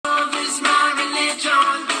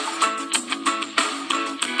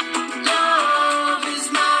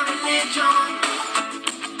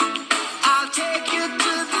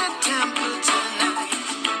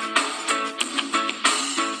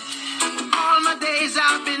days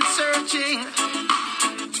I've been searching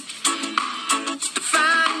to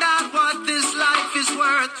find out what this life is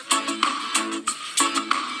worth.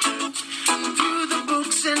 Through the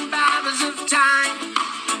books and Bibles of time,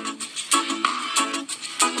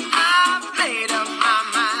 I've made up my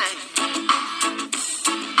mind.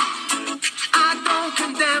 I don't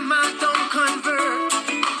condemn, I don't convert.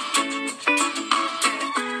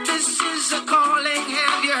 This is a calling,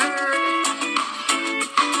 have you heard?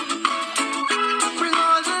 Bring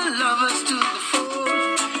all the lovers to the fold,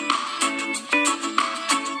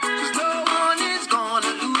 'cause no one is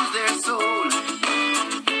gonna lose their soul.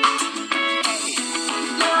 Hey,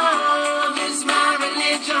 love is my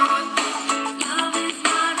religion. Love is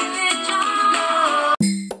my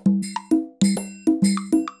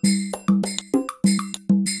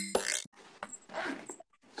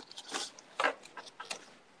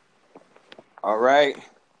All right.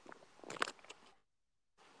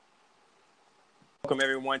 Welcome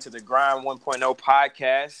everyone to the Grind 1.0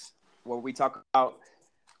 podcast, where we talk about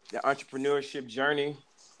the entrepreneurship journey.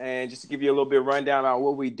 And just to give you a little bit of rundown about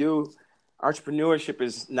what we do, entrepreneurship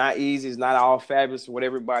is not easy. It's not all fabulous, what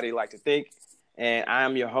everybody like to think. And I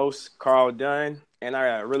am your host, Carl Dunn. And I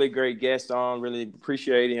got a really great guest on. Really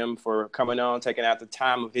appreciate him for coming on, taking out the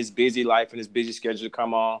time of his busy life and his busy schedule to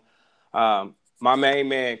come on. My main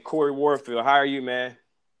man, Cory Warfield. How are you, man?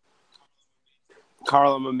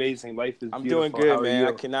 Carl, I'm amazing. Life is I'm beautiful. doing good, How are man. you?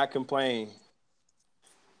 I cannot complain.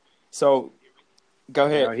 So, go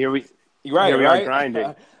ahead. Here we Right. are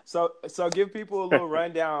grinding. So give people a little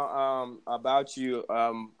rundown about you.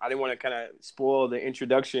 I didn't want to kind of spoil the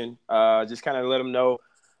introduction. Just kind of let them know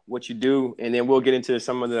what you do, and then we'll get into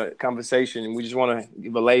some of the conversation. We just want to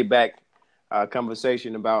give a laid back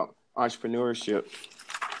conversation about entrepreneurship.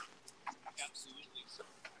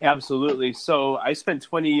 Absolutely. So I spent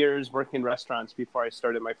 20 years working in restaurants before I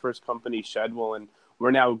started my first company, Shedwool, and we're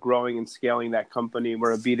now growing and scaling that company.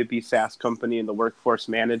 We're a B2B SaaS company in the workforce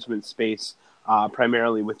management space,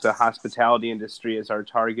 primarily with the hospitality industry as our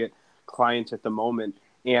target client at the moment.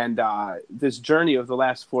 And this journey of the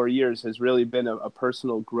last 4 years has really been a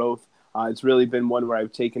personal growth. It's really been one where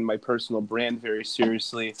I've taken my personal brand very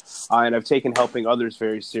seriously, and I've taken helping others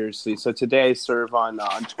very seriously. So today I serve on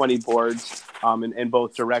 20 boards in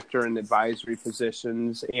both director and advisory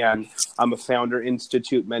positions, and I'm a founder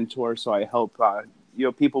institute mentor. So I help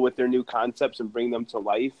people with their new concepts and bring them to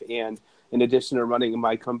life. And in addition to running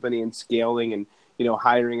my company and scaling and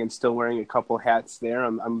hiring and still wearing a couple hats there,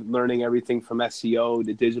 I'm learning everything from SEO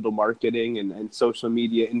to digital marketing and social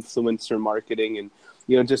media influencer marketing and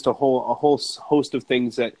just a whole host of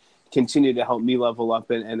things that continue to help me level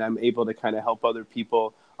up, and I'm able to kind of help other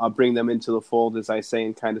people, bring them into the fold, as I say,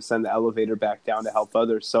 and kind of send the elevator back down to help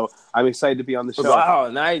others. So I'm excited to be on the show. Wow,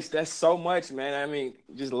 nice. That's so much, man. I mean,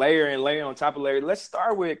 just layer and layer on top of layer. Let's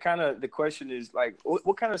start with kind of the question is like,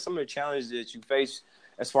 what kind of some of the challenges that you face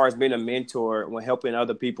as far as being a mentor when helping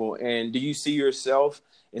other people? And do you see yourself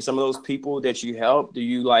in some of those people that you help? Do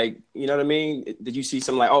you what I mean? Did you see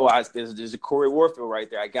something like, there's a Cory Warfield right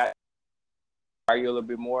there. I got. Are you a little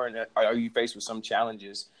bit more, and are you faced with some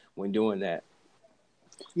challenges when doing that?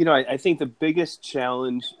 I think the biggest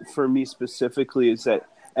challenge for me specifically is that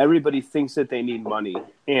everybody thinks that they need money.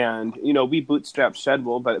 And, we bootstrapped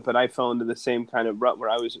Shedwool, but I fell into the same kind of rut where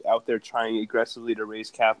I was out there trying aggressively to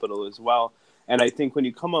raise capital as well. And I think when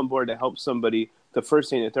you come on board to help somebody, the first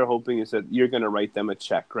thing that they're hoping is that you're going to write them a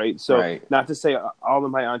check, right? So right. Not to say all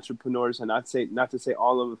of my entrepreneurs and not to say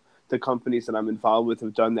all of the companies that I'm involved with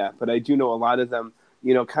have done that, but I do know a lot of them,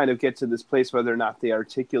 kind of get to this place whether or not they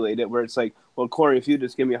articulate it, where it's like, well, Cory, if you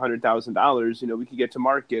just give me $100,000, we could get to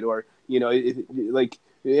market, or,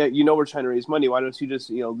 we're trying to raise money. Why don't you just,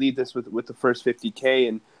 lead this with the first 50K?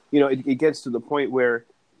 And, it gets to the point where,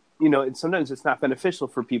 sometimes it's not beneficial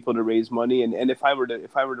for people to raise money. And if I were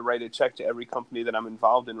to write a check to every company that I'm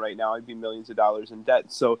involved in right now, I'd be millions of dollars in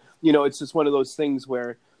debt. So, it's just one of those things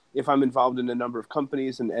where if I'm involved in a number of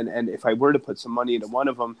companies and if I were to put some money into one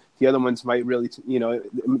of them, the other ones might really,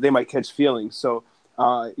 they might catch feelings. So,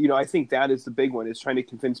 I think that is the big one, is trying to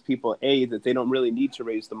convince people, that they don't really need to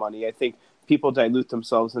raise the money. I think people dilute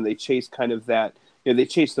themselves and they chase kind of that, they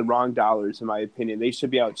chase the wrong dollars, in my opinion. They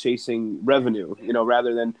should be out chasing revenue,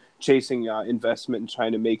 rather than chasing investment and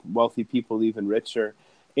trying to make wealthy people even richer.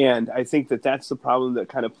 And I think that that's the problem that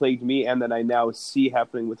kind of plagued me and that I now see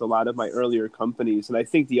happening with a lot of my earlier companies. And I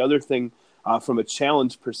think the other thing from a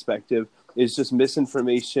challenge perspective is just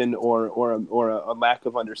misinformation or a lack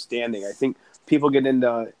of understanding. I think people get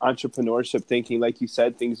into entrepreneurship thinking, like you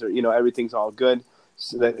said, things are, everything's all good,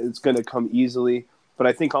 so that it's going to come easily. But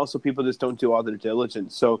I think also people just don't do all their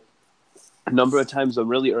diligence. So a number of times the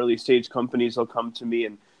really early stage companies will come to me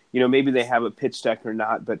and, maybe they have a pitch deck or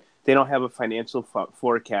not, but they don't have a financial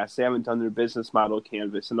forecast. They haven't done their business model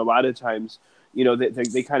canvas. And a lot of times,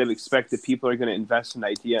 they kind of expect that people are going to invest in an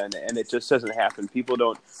idea, and it just doesn't happen. People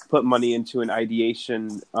don't put money into an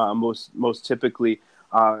ideation most typically.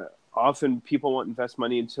 Often people won't invest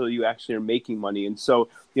money until you actually are making money. And so,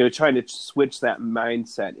 trying to switch that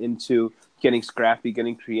mindset into getting scrappy,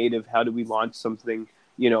 getting creative. How do we launch something,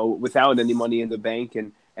 without any money in the bank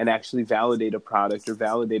and actually validate a product or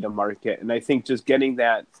validate a market? And I think just getting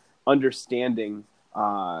that understanding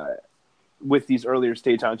with these earlier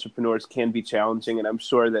stage entrepreneurs can be challenging. And I'm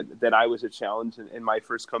sure that I was a challenge in my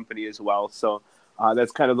first company as well. So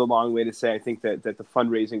that's kind of the long way to say, I think that the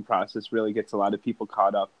fundraising process really gets a lot of people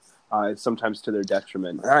caught up, sometimes to their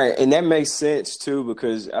detriment. All right. And that makes sense too,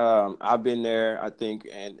 because I've been there, I think,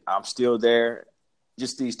 and I'm still there.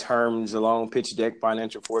 Just these terms alone, pitch deck,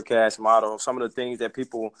 financial forecast model, some of the things that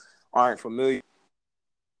people aren't familiar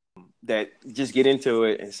with, that just get into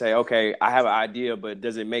it and say, okay, I have an idea, but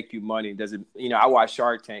does it make you money? Does it, I watch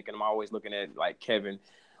Shark Tank, and I'm always looking at like Kevin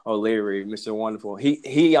O'Leary, Mr. Wonderful.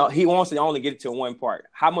 He wants to only get to one part.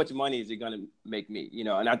 How much money is it going to make me?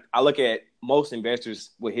 And I look at most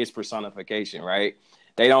investors with his personification, right?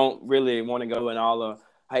 They don't really want to go in all of,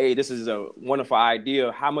 hey, this is a wonderful idea.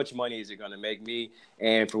 How much money is it going to make me?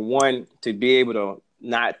 And for one, to be able to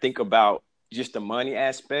not think about just the money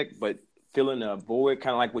aspect, but filling a void,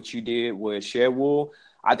 kind of like what you did with Shedwool,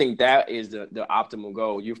 I think that is the optimal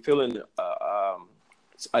goal. You're feeling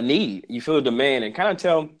a need. You feel a demand, and kind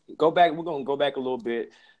of go back. We're going to go back a little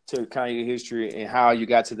bit to kind of your history and how you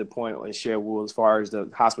got to the point in Shedwool as far as the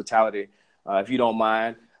hospitality, if you don't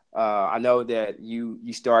mind. I know that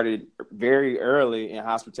you started very early in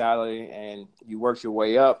hospitality, and you worked your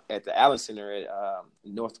way up at the Allen Center at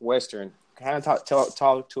Northwestern. Kind of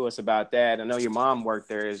talk to us about that. I know your mom worked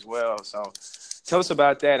there as well, so tell us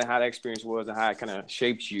about that and how that experience was and how it kind of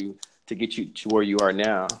shaped you to get you to where you are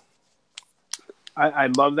now. I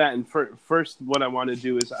love that. And first, what I want to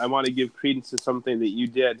do is I want to give credence to something that you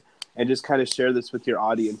did and just kind of share this with your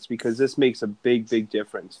audience, because this makes a big, big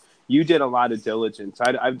difference. You did a lot of diligence.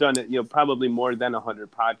 I've done it, probably more than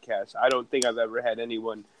 100 podcasts. I don't think I've ever had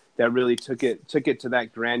anyone that really took it to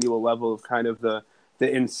that granular level of kind of the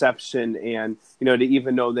inception, and to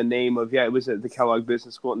even know the name of, it was at the Kellogg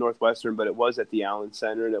Business School at Northwestern, but it was at the Allen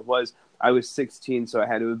Center, and I was 16, so it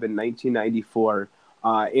had to have been 1994,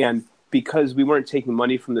 and because we weren't taking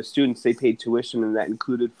money from the students, they paid tuition, and that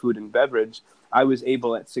included food and beverage. I was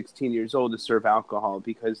able at 16 years old to serve alcohol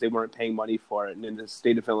because they weren't paying money for it. And in the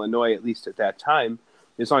state of Illinois, at least at that time,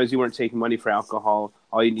 as long as you weren't taking money for alcohol,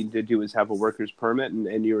 all you needed to do was have a worker's permit,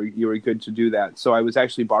 and you were good to do that. So I was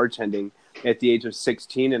actually bartending at the age of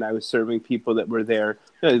 16, and I was serving people that were there.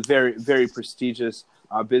 Very, very prestigious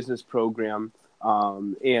business program,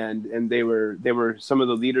 and they were some of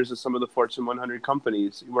the leaders of some of the Fortune 100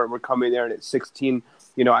 companies were coming there. And at 16,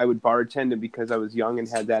 I would bartend, and because I was young and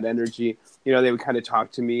had that energy, they would kind of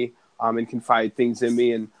talk to me and confide things in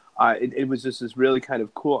me, and it was just this really kind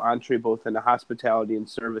of cool entree both into hospitality and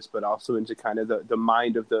service, but also into kind of the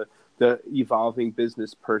mind of the evolving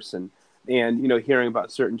business person. And, hearing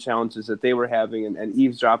about certain challenges that they were having and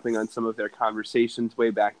eavesdropping on some of their conversations way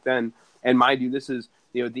back then. And mind you, this is,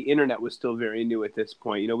 the internet was still very new at this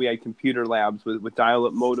point. We had computer labs with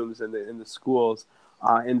dial-up modems in the schools.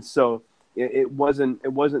 And so it wasn't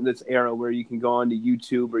this era where you can go onto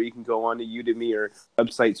YouTube or you can go onto Udemy or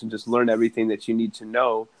websites and just learn everything that you need to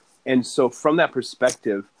know. And so from that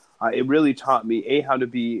perspective, it really taught me, how to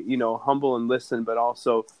be, humble and listen, but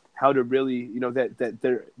also how to really,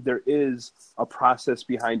 that there is a process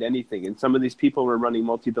behind anything. And some of these people were running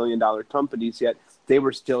multi-billion-dollar companies, yet they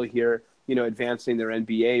were still here, advancing their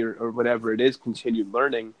MBA or whatever it is, continued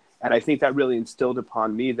learning. And I think that really instilled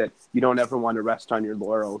upon me that you don't ever want to rest on your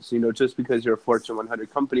laurels. Just because you're a Fortune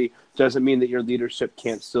 100 company doesn't mean that your leadership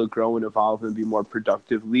can't still grow and evolve and be more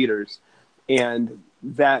productive leaders. And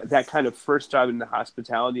that kind of first job in the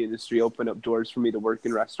hospitality industry opened up doors for me to work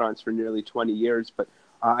in restaurants for nearly 20 years. But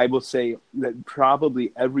I will say that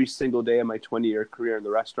probably every single day of my 20-year career in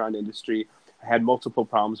the restaurant industry, I had multiple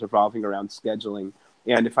problems revolving around scheduling.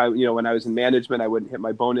 And if when I was in management, I wouldn't hit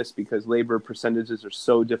my bonus because labor percentages are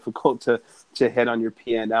so difficult to hit on your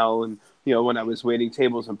P&L. And, when I was waiting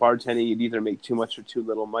tables and bartending, you'd either make too much or too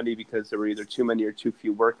little money because there were either too many or too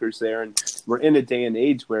few workers there. And we're in a day and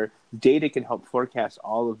age where data can help forecast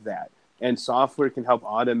all of that. And software can help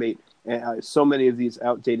automate so many of these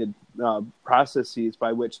outdated processes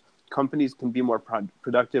by which companies can be more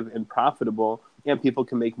productive and profitable and people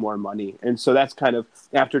can make more money. And so that's kind of,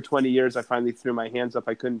 after 20 years, I finally threw my hands up.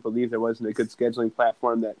 I couldn't believe there wasn't a good scheduling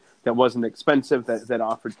platform that wasn't expensive, that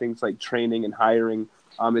offered things like training and hiring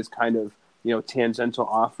as kind of, tangential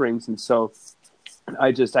offerings. And so I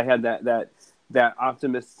had that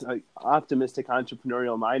optimistic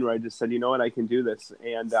entrepreneurial mind where I just said, you know what, I can do this.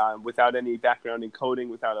 And without any background in coding,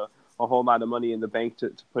 without a whole lot of money in the bank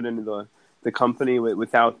to put into the company,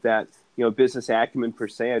 without that, business acumen per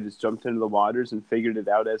se, I just jumped into the waters and figured it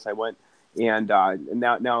out as I went. And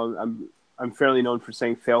now I'm fairly known for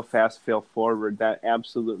saying fail fast, fail forward. That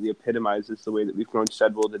absolutely epitomizes the way that we've grown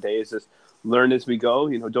Shedwool today, is just learn as we go.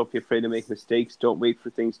 Don't be afraid to make mistakes. Don't wait for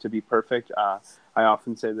things to be perfect. I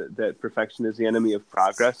often say that perfection is the enemy of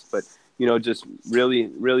progress, but just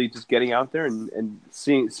really just getting out there and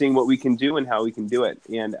seeing what we can do and how we can do it.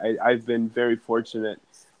 And I've been very fortunate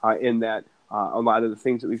in that a lot of the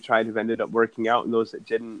things that we've tried have ended up working out, and those that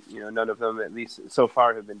didn't, none of them, at least so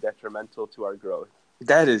far, have been detrimental to our growth.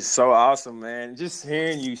 That is so awesome, man. Just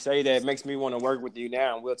hearing you say that makes me want to work with you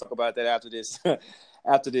now, and we'll talk about that after this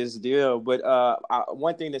after this deal. But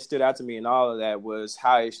one thing that stood out to me in all of that was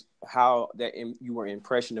how you were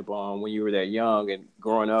impressionable when you were that young and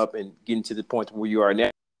growing up and getting to the point where you are now,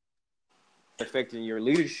 affecting your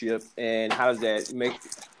leadership, and how does that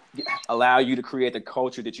allow you to create the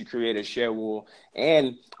culture that you create at Shedwool,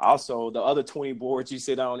 and also the other 20 boards you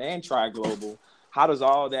sit on and Try Global. How does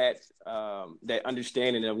all that that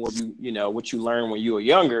understanding of what you learned when you were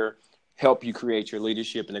younger help you create your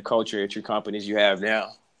leadership and the culture at your companies you have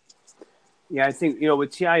now? Yeah, I think,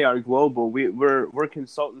 with TIR Global, we're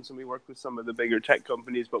consultants, and we work with some of the bigger tech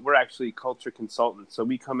companies, but we're actually culture consultants. So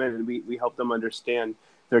we come in and we help them understand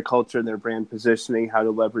their culture, their brand positioning, how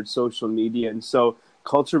to leverage social media. And so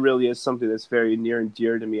culture really is something that's very near and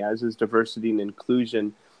dear to me, as is diversity and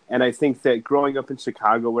inclusion. And I think that growing up in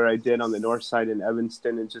Chicago, where I did on the north side in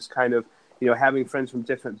Evanston, and just kind of, having friends from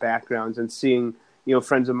different backgrounds and seeing,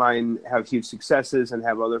 friends of mine have huge successes and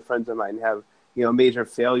have other friends of mine have, major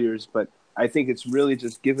failures. But I think it's really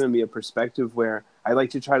just given me a perspective where I like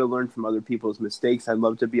to try to learn from other people's mistakes. I'd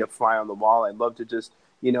love to be a fly on the wall. I'd love to just,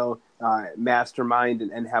 mastermind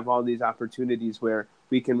and have all these opportunities where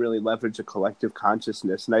we can really leverage a collective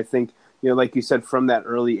consciousness. And I think, like you said, from that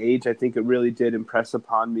early age, I think it really did impress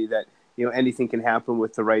upon me that, anything can happen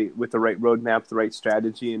with the right roadmap, the right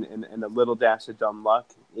strategy, and a little dash of dumb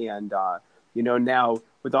luck. And, now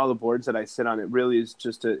with all the boards that I sit on, it really is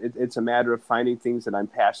just it's a matter of finding things that I'm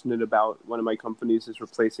passionate about. One of my companies is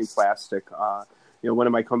replacing plastic. One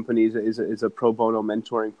of my companies is a pro bono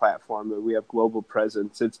mentoring platform. We have global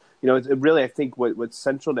presence. It's really, I think what's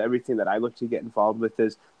central to everything that I look to get involved with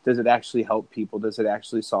is, does it actually help people? Does it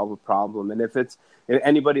actually solve a problem? And if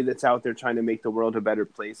anybody that's out there trying to make the world a better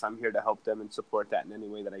place, I'm here to help them and support that in any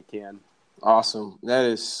way that I can. Awesome. That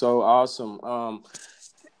is so awesome.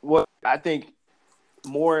 What I think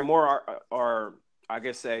more and more are I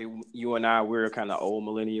guess say you and we're kind of old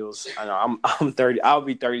millennials. I know I'm 30. I'll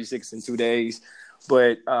be 36 in 2 days.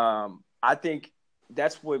 But I think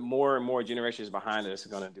that's what more and more generations behind us are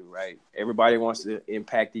going to do, right? Everybody wants to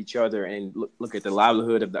impact each other and look at the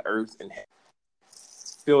livelihood of the earth and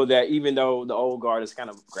feel that even though the old guard is kind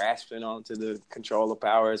of grasping onto the control of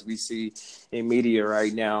power, as we see in media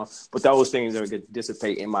right now, but those things are going to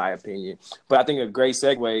dissipate, in my opinion. But I think a great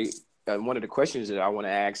segue, one of the questions that I want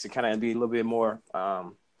to ask to kind of be a little bit more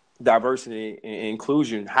diversity and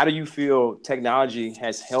inclusion. How do you feel technology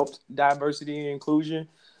has helped diversity and inclusion,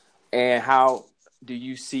 and how do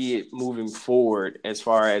you see it moving forward as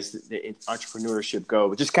far as the entrepreneurship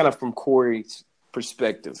goes? Just kind of from Cory's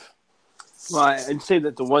perspective. Well, I'd say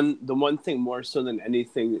that the one thing more so than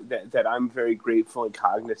anything that I'm very grateful and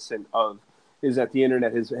cognizant of is that the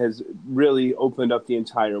internet has really opened up the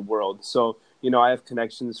entire world. So, I have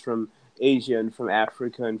connections from Asia and from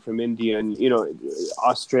Africa and from India and,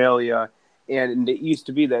 Australia. And it used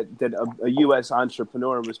to be that a U.S.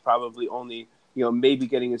 entrepreneur was probably only, maybe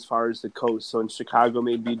getting as far as the coast. So in Chicago,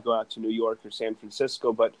 maybe you'd go out to New York or San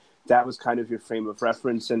Francisco, but that was kind of your frame of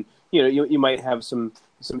reference. And, you might have some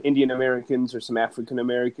Indian Americans or some African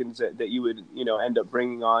Americans that you would, end up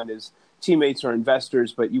bringing on as teammates or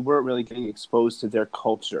investors, but you weren't really getting exposed to their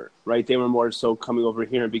culture, right? They were more so coming over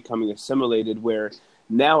here and becoming assimilated, where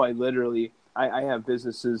now I have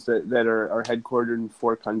businesses that are headquartered in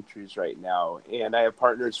 4 countries right now. And I have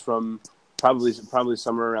partners from probably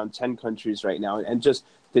somewhere around 10 countries right now. And just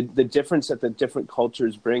the difference that the different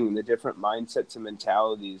cultures bring and the different mindsets and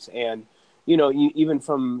mentalities. And, even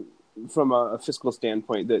from a fiscal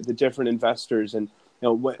standpoint, the different investors and,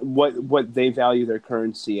 what they value their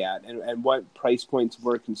currency at and what price points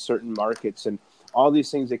work in certain markets and all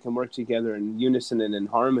these things that can work together in unison and in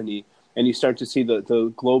harmony. And you start to see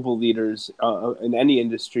the global leaders in any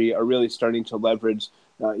industry are really starting to leverage,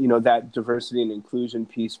 that diversity and inclusion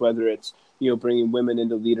piece, whether it's, bringing women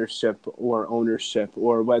into leadership or ownership,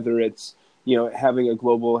 or whether it's, having a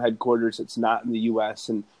global headquarters that's not in the U.S.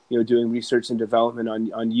 and, doing research and development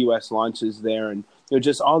on U.S. launches there. And,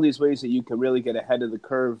 just all these ways that you can really get ahead of the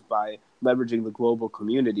curve by leveraging the global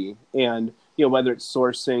community. And, whether it's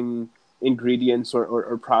sourcing ingredients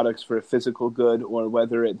or products for a physical good, or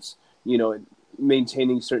whether it's,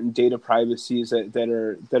 maintaining certain data privacies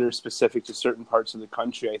that are specific to certain parts of the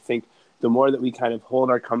country. I think the more that we kind of hold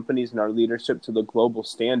our companies and our leadership to the global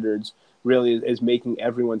standards really is making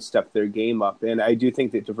everyone step their game up. And I do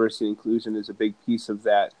think that diversity and inclusion is a big piece of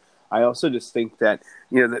that. I also just think that,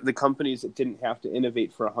 the companies that didn't have to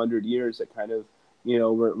innovate for 100 years, that kind of,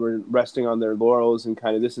 were resting on their laurels and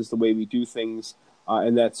kind of, this is the way we do things,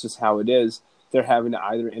 and that's just how it is, they're having to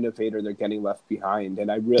either innovate or they're getting left behind.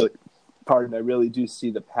 And I really do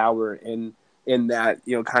see the power in that,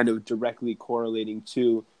 kind of directly correlating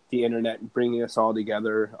to the internet and bringing us all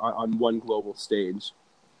together on one global stage.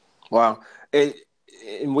 Wow.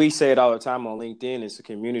 And we say it all the time on LinkedIn, it's a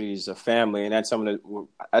community, it's a family. And that's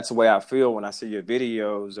that's the way I feel when I see your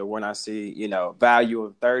videos, or when I see, value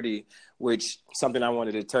of 30, which something I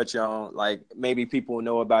wanted to touch on. Like, maybe people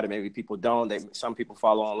know about it, maybe people don't. Some people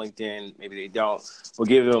follow on LinkedIn, maybe they don't. We'll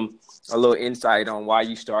give them a little insight on why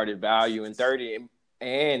you started Value in 30.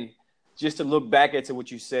 And just to look back at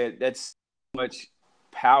what you said, that's much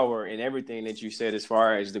power in everything that you said as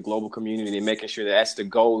far as the global community and making sure that's the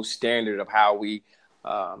gold standard of how we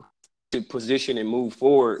to position and move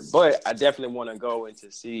forward. But I definitely want to go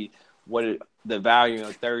into see what the value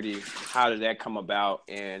of 30, how did that come about,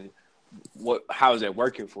 and how is that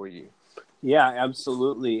working for you? Yeah,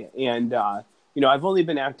 absolutely. And I've only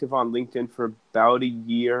been active on LinkedIn for about a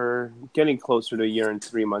year, getting closer to a year and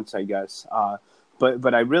 3 months, I guess.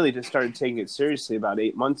 But I really just started taking it seriously about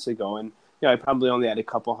 8 months ago, and I probably only had a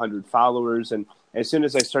couple hundred followers. And as soon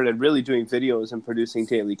as I started really doing videos and producing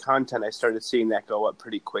daily content, I started seeing that go up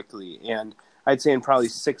pretty quickly. And I'd say in probably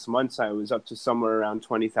 6 months, I was up to somewhere around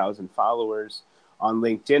 20,000 followers on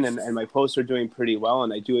LinkedIn. And my posts are doing pretty well.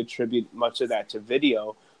 And I do attribute much of that to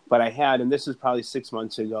video. But I had, and this is probably 6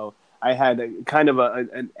 months ago, I had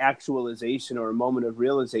an actualization or a moment of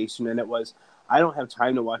realization. And it was, I don't have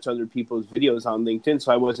time to watch other people's videos on LinkedIn,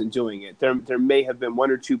 so I wasn't doing it. There may have been one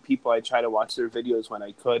or two people I try to watch their videos when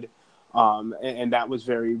I could, and that was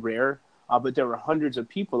very rare. But there were hundreds of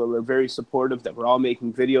people that were very supportive, that were all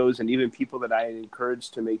making videos, and even people that I had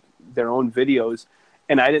encouraged to make their own videos,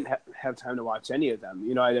 and I didn't have time to watch any of them.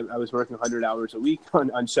 I was working 100 hours a week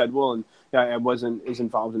on Shedwool, and I wasn't as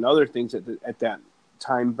involved in other things at that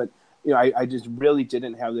time, but I just really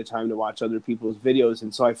didn't have the time to watch other people's videos.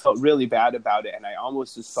 And so I felt really bad about it. And I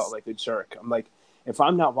almost just felt like a jerk. I'm like, if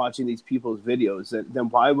I'm not watching these people's videos, then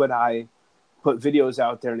why would I put videos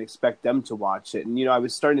out there and expect them to watch it? And, I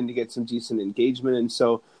was starting to get some decent engagement. And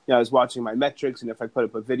so, I was watching my metrics. And if I put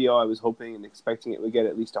up a video, I was hoping and expecting it would get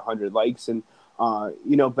at least 100 likes. And,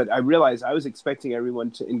 but I realized I was expecting everyone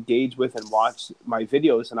to engage with and watch my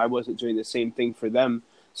videos. And I wasn't doing the same thing for them.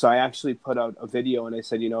 So I actually put out a video and I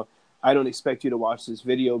said, I don't expect you to watch this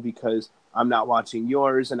video because I'm not watching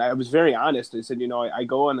yours. And I was very honest. I said, I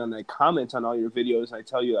go on and I comment on all your videos. And I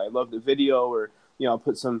tell you I love the video, or, I'll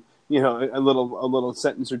put some, a little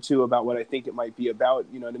sentence or two about what I think it might be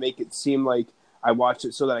about, to make it seem like I watched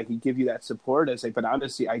it so that I could give you that support. I say, but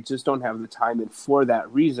honestly, I just don't have the time. And for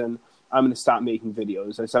that reason, I'm going to stop making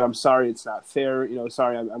videos. I said, I'm sorry, it's not fair.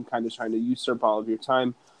 Sorry, I'm kind of trying to usurp all of your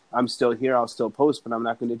time. I'm still here. I'll still post, but I'm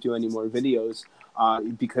not going to do any more videos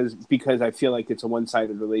because I feel like it's a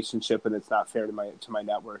one-sided relationship and it's not fair to my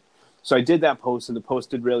network. So I did that post, and the post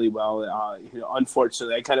did really well.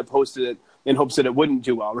 Unfortunately, I kind of posted it in hopes that it wouldn't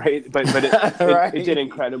do well, right? But it, right. it did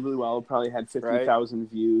incredibly well. It probably had 50,000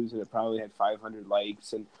 views, and it probably had 500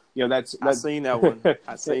 likes. And that's I've seen that one.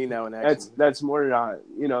 I've seen that one actually. That's more.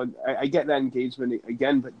 I get that engagement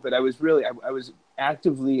again, but I was really I was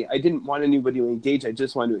actively. I didn't want anybody to engage. I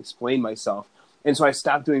just wanted to explain myself, and so I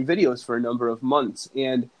stopped doing videos for a number of months,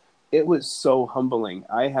 and it was so humbling.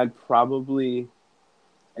 I had probably.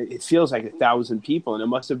 It feels like 1,000 people, and it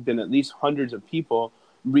must have been at least hundreds of people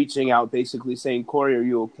reaching out, basically saying, "Cory, are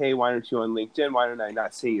you okay? Why aren't you on LinkedIn? Why don't I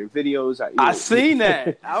not see your videos?" I seen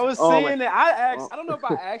that. I was seeing that. I asked. I don't know if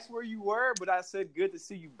I asked where you were, but I said, "Good to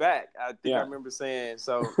see you back." I think I remember saying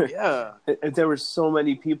so. Yeah, there were so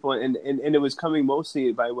many people, and it was coming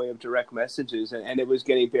mostly by way of direct messages, and it was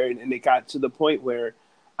getting buried, and it got to the point where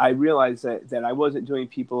I realized that I wasn't doing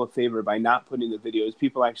people a favor by not putting the videos.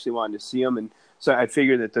 People actually wanted to see them. And so I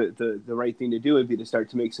figured that the right thing to do would be to start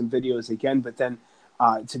to make some videos again. But then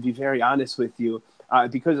to be very honest with you,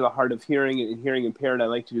 because of the hard of hearing and hearing impaired, I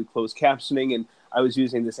like to do closed captioning. And I was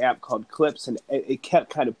using this app called Clips, and it kept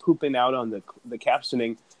kind of pooping out on the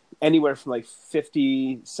captioning anywhere from like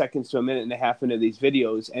 50 seconds to a minute and a half into these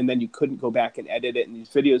videos. And then you couldn't go back and edit it. And these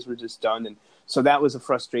videos were just done. And so that was a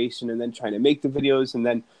frustration. And then trying to make the videos and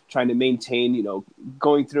then trying to maintain,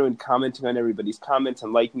 going through and commenting on everybody's comments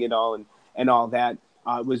and liking it all and all that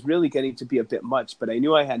was really getting to be a bit much. But I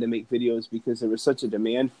knew I had to make videos because there was such a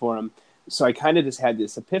demand for them. So I kind of just had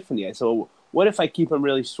this epiphany. I said, well, what if I keep them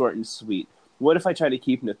really short and sweet? What if I try to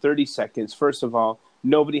keep them to 30 seconds? First of all,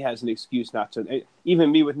 nobody has an excuse not to.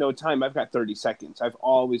 Even me with no time, I've got 30 seconds. I've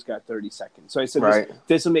always got 30 seconds. So I said,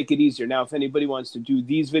 this will make it easier. Now, if anybody wants to do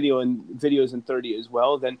these videos in 30 as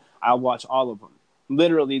well, then I'll watch all of them.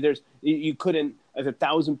 Literally, you couldn't, if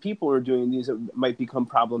 1,000 people were doing these, it might become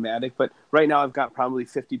problematic. But right now I've got probably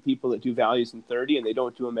 50 people that do values in 30, and they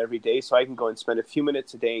don't do them every day. So I can go and spend a few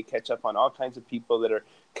minutes a day and catch up on all kinds of people that are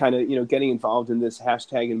kind of, getting involved in this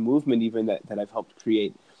hashtag and movement even that I've helped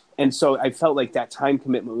create. And so I felt like that time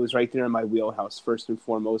commitment was right there in my wheelhouse, first and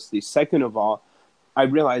foremost. Second of all, I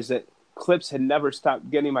realized that Clips had never stopped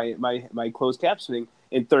getting my closed captioning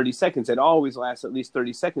in 30 seconds. It always lasts at least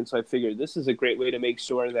 30 seconds. So I figured this is a great way to make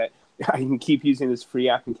sure that I can keep using this free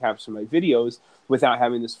app and capture my videos without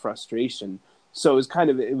having this frustration. So it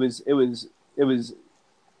was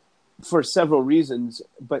for several reasons,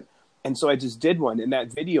 and so I just did one, and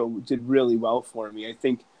that video did really well for me. I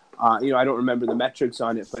think, I don't remember the metrics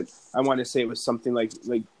on it, but I want to say it was something like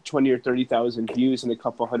 20 or 30,000 views and a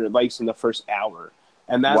couple hundred likes in the first hour.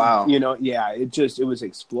 And that, wow. It was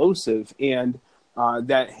explosive. And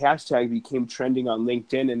that hashtag became trending on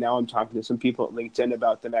LinkedIn. And now I'm talking to some people at LinkedIn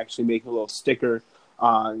about them actually making a little sticker.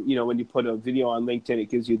 When you put a video on LinkedIn, it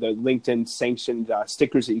gives you the LinkedIn sanctioned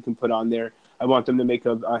stickers that you can put on there. I want them to make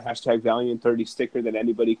a hashtag value in 30 sticker that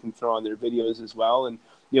anybody can throw on their videos as well. And,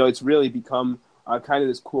 it's really become kind of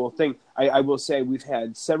this cool thing. I will say we've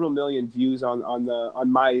had several million views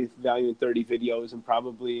on my value in 30 videos, and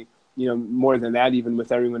probably, more than that, even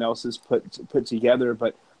with everyone else's put together.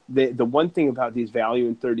 But the one thing about these value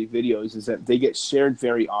in 30 videos is that they get shared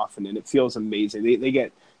very often, and it feels amazing. They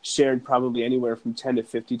get shared probably anywhere from 10 to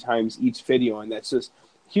 50 times each video, and that's just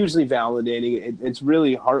hugely validating. It's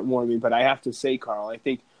really heartwarming. But I have to say, Carl, I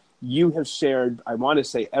think you have shared, I want to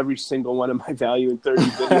say, every single one of my value in 30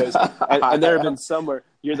 videos. and there have been some where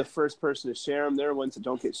you're the first person to share them. There are ones that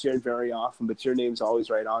don't get shared very often, but your name's always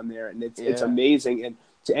right on there. And it's amazing. And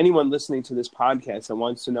to anyone listening to this podcast that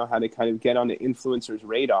wants to know how to kind of get on the influencer's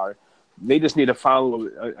radar, they just need to follow,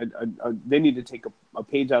 they need to take a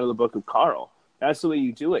page out of the book of Carl. That's the way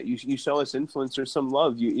you do it. You show us influencers some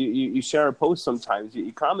love. You share a post sometimes.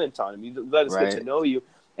 You comment on them. You let us get to know you.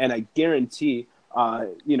 And I guarantee,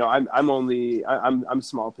 I'm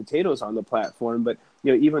small potatoes on the platform, but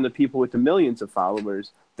even the people with the millions of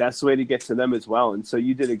followers, that's the way to get to them as well. And so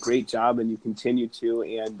you did a great job, and you continue to.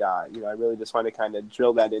 And I really just want to kind of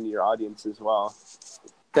drill that into your audience as well.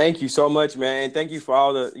 Thank you so much, man. And thank you for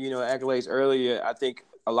all the accolades earlier. I think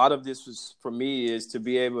a lot of this was for me is to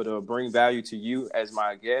be able to bring value to you as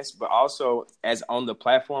my guest, but also as on the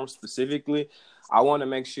platform specifically. I want to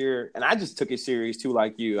make sure, and I just took it serious too,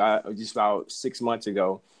 like you. Just about 6 months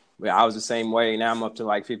ago, I was the same way. Now I'm up to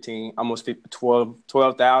like 15, almost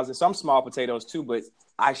 12,000. Some small potatoes too, but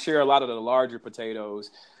I share a lot of the larger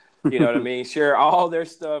potatoes. You know what I mean? Share all their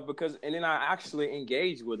stuff and then I actually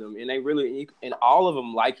engage with them, and they really, and all of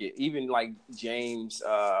them like it. Even like James,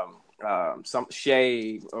 some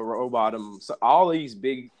Shay, Robottom, so all these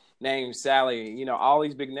big names, Sally, all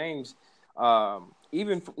these big names,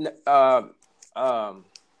 even.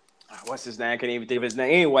 What's his name? I can't even think of his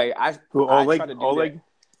name. Anyway, I try to do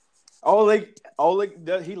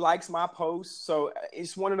Oleg, he likes my posts. So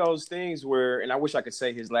it's one of those things where, and I wish I could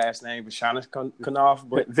say his last name, Vishnapolsky.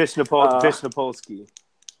 But Vishnapolsky.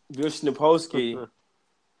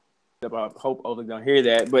 I hope Oleg don't hear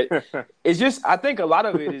that, but it's just, I think a lot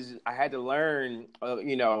of it is I had to learn,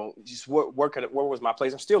 just what was my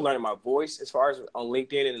place. I'm still learning my voice as far as on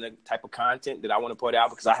LinkedIn and the type of content that I want to put out,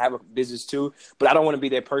 because I have a business too, but I don't want to be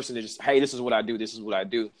that person that just, hey, this is what I do. This is what I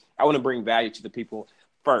do. I want to bring value to the people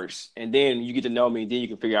first, and then you get to know me, and then you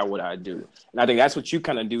can figure out what I do. And I think that's what you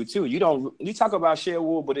kind of do too. You talk about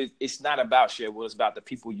Shedwool, but it's not about Shedwool. It's about the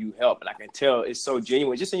people you help, and I can tell it's so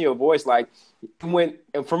genuine, just in your voice. Like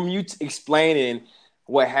from you explaining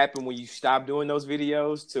what happened when you stopped doing those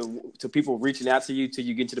videos to people reaching out to you till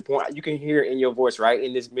you get to the point you can hear it in your voice right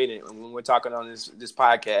in this minute when we're talking on this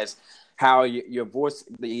podcast how your voice,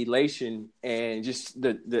 the elation and just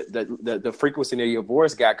the frequency of your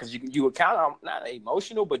voice got, because you were kind of not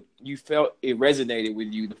emotional, but you felt it resonated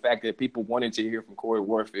with you, the fact that people wanted to hear from Cory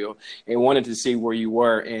Warfield and wanted to see where you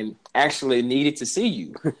were and actually needed to see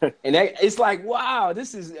you. And it's like, wow,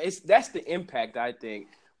 that's the impact, I think.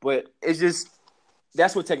 But it's just,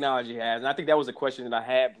 that's what technology has. And I think that was a question that I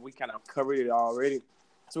had, but we kind of covered it already.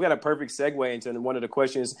 So we got a perfect segue into one of the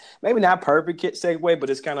questions, maybe not perfect segue, but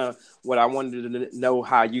it's kind of what I wanted to know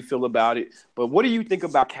how you feel about it. But what do you think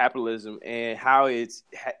about capitalism and how has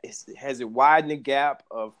it widened the gap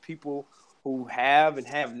of people who have and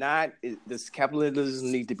have not? Does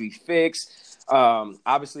capitalism need to be fixed?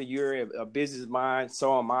 Obviously, you're a business mind.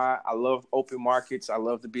 So am I. I love open markets. I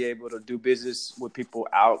love to be able to do business with people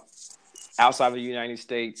outside of the United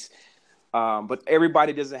States. But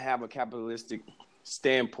everybody doesn't have a capitalistic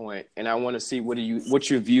standpoint, and I want to see what's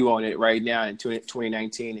your view on it right now in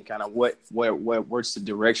 2019, and kind of what's the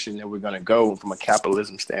direction that we're going to go from a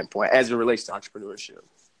capitalism standpoint as it relates to entrepreneurship.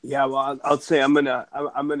 Yeah, well, I'll say I'm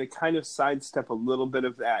gonna kind of sidestep a little bit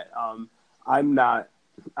of that. I'm not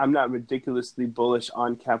ridiculously bullish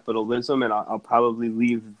on capitalism, and I'll probably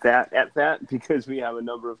leave that at that because we have a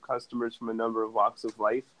number of customers from a number of walks of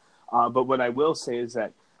life. But what I will say is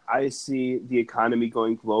that I see the economy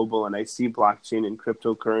going global, and I see blockchain and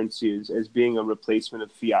cryptocurrency as being a replacement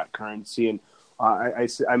of fiat currency. And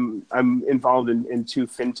I'm involved in two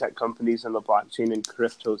fintech companies in the blockchain and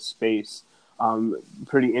crypto space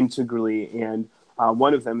pretty integrally. And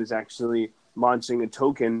one of them is actually launching a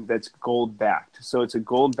token that's gold backed. So it's a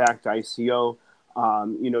gold backed ICO.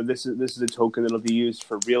 This is a token that'll be used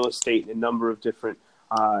for real estate in a number of different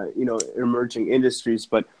emerging industries.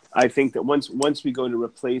 But I think that once we go to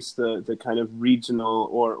replace the kind of regional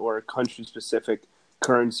or country specific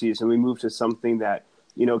currencies, and we move to something that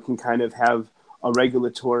can kind of have a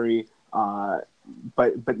regulatory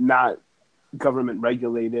but not government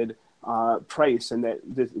regulated price, and that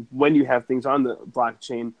when you have things on the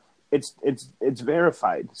blockchain, it's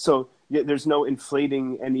verified. So there's no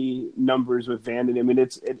inflating any numbers with vanity. I mean,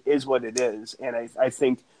 it is what it is, and I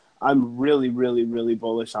think I'm really, really, really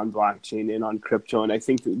bullish on blockchain and on crypto. And I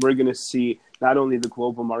think that we're going to see not only the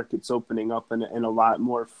global markets opening up and a lot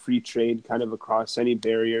more free trade kind of across any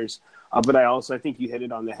barriers, but I think you hit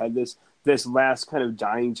it on the head. This last kind of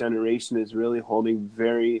dying generation is really holding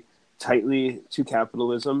very tightly to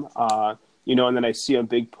capitalism. And then I see a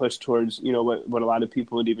big push towards, what a lot of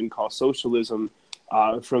people would even call socialism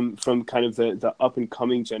from kind of the up and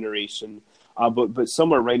coming generation. But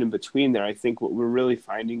somewhere right in between there, I think what we're really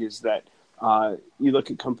finding is that you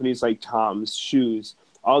look at companies like Tom's, Shoes,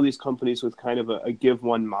 all these companies with kind of a give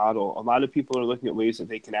one model. A lot of people are looking at ways that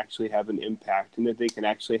they can actually have an impact and that they can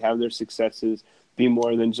actually have their successes be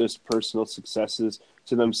more than just personal successes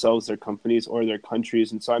to themselves, their companies, or their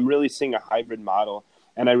countries. And so I'm really seeing a hybrid model.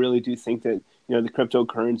 And I really do think that, the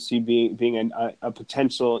cryptocurrency being a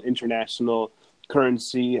potential international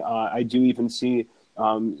currency, I do even see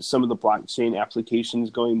some of the blockchain applications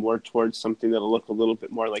going more towards something that'll look a little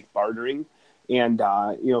bit more like bartering. And,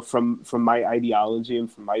 from my ideology and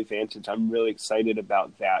from my vantage, I'm really excited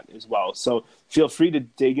about that as well. So feel free to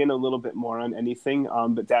dig in a little bit more on anything.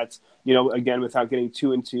 But that's, again, without getting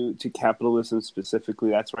too into capitalism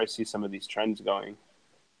specifically, that's where I see some of these trends going.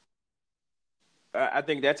 I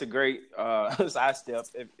think that's a great sidestep,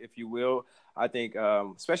 if you will. I think,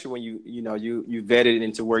 especially when you vetted it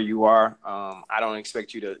into where you are. I don't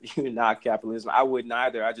expect you to knock capitalism. I wouldn't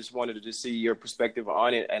either. I just wanted to just see your perspective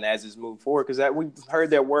on it, and as it's moved forward, because we've heard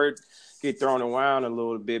that word get thrown around a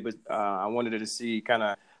little bit. But I wanted to see kind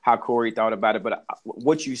of how Cory thought about it. But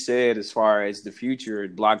what you said as far as the future,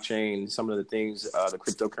 blockchain, some of the things, the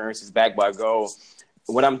cryptocurrencies backed by gold.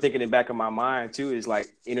 What I'm thinking in the back of my mind too is like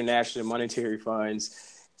international monetary funds.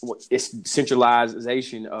 It's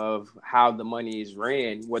centralization of how the money is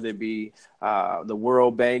ran, whether it be the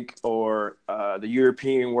World Bank or the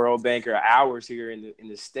European World Bank or ours here in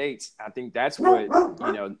the States. I think that's what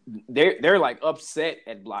they're like upset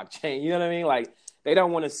at blockchain. You know what I mean? Like they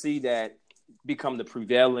don't want to see that become the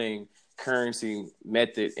prevailing currency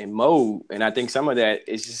method and mode. And I think some of that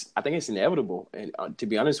is just, I think it's inevitable. And to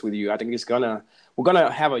be honest with you, I think we're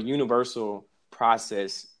gonna have a universal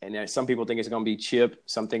process, and some people think it's going to be chip.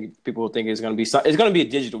 People think it's going to be a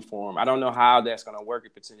digital form. I don't know how that's going to work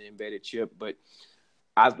if it's an embedded chip, but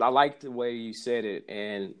I like the way you said it,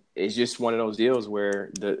 and it's just one of those deals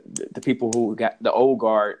where the people who got the old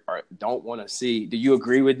guard don't want to see. Do you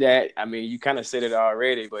agree with that? I mean, you kind of said it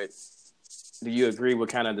already, but do you agree with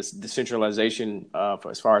kind of this decentralization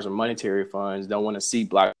as far as the monetary funds don't want to see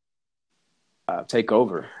block take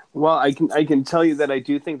over? Well, I can tell you that I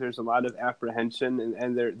do think there's a lot of apprehension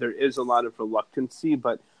and there is a lot of reluctancy,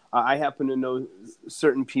 but I happen to know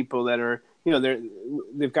certain people that are,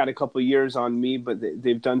 they've got a couple of years on me, but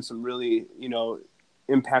they've done some really,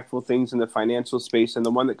 impactful things in the financial space. And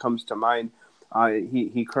the one that comes to mind,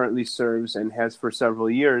 he currently serves and has for several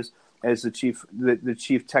years as the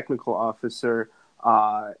chief technical officer,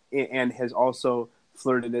 and has also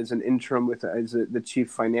flirted as an interim as the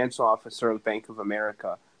chief financial officer of Bank of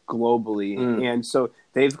America globally. And so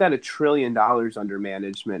they've got $1 trillion under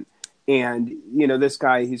management. And, this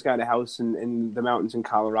guy, he's got a house in the mountains in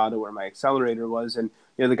Colorado where my accelerator was. And,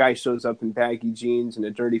 the guy shows up in baggy jeans and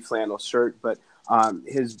a dirty flannel shirt, but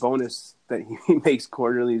his bonus that he makes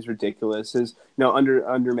quarterly is ridiculous. His,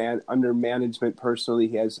 under management personally,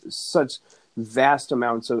 he has such vast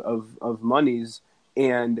amounts of monies.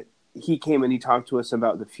 And he came and he talked to us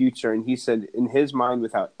about the future. And he said, in his mind,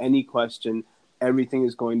 without any question, everything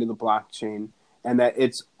is going to the blockchain, and that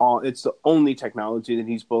it's the only technology that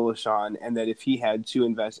he's bullish on. And that if he had to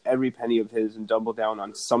invest every penny of his and double down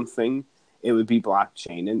on something, it would be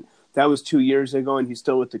blockchain. And that was 2 years ago, and he's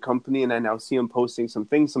still with the company. And I now see him posting some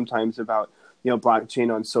things sometimes about,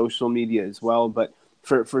 blockchain on social media as well. But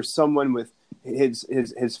for someone with his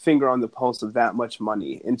finger on the pulse of that much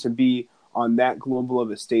money, and to be on that global of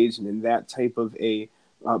a stage and in that type of a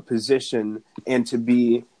position, and to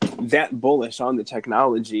be that bullish on the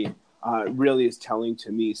technology, really is telling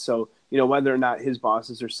to me. So, whether or not his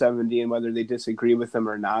bosses are 70 and whether they disagree with him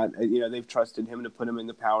or not, they've trusted him to put him in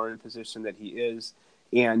the power and position that he is.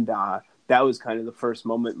 And that was kind of the first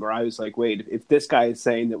moment where I was like, wait, if this guy is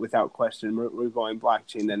saying that without question we're going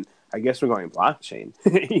blockchain, then I guess we're going blockchain.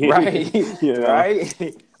 Right.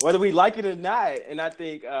 Right. Whether we like it or not. And I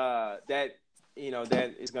think that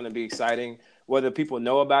is going to be exciting, whether people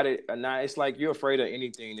know about it or not. It's like you're afraid of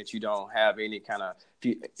anything that you don't have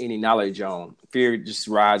any knowledge on. Fear just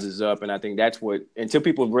rises up. And I think that's what, until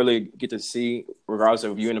people really get to see, regardless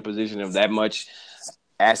of you in a position of that much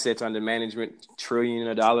assets under management, trillions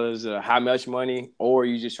of dollars, how much money, or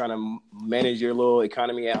you just trying to manage your little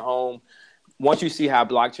economy at home. Once you see how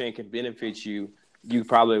blockchain can benefit you, you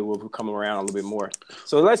probably will come around a little bit more.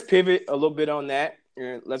 So let's pivot a little bit on that.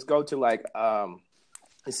 And let's go to a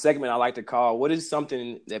segment I like to call, what is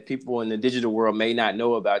something that people in the digital world may not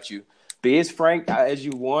know about you? Be as frank as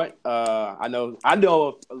you want. I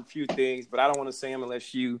know a few things, but I don't want to say them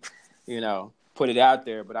unless you put it out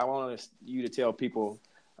there. But I want you to tell people,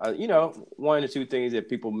 one or two things that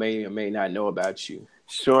people may or may not know about you.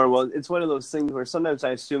 Sure. Well, it's one of those things where sometimes I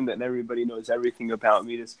assume that everybody knows everything about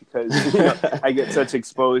me just because I get such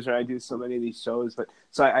exposure. I do so many of these shows, but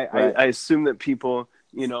so I assume that people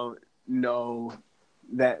know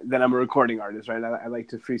that I'm a recording artist, right? I like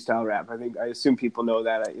to freestyle rap. I assume people know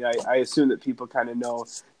that. I assume that people kind of know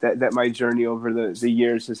that my journey over the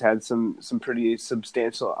years has had some pretty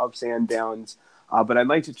substantial ups and downs. But I'd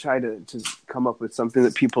like to try to come up with something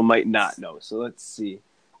that people might not know. So let's see.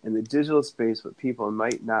 In the digital space, what people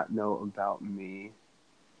might not know about me.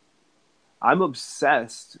 I'm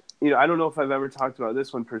obsessed. I don't know if I've ever talked about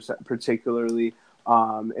this one particularly.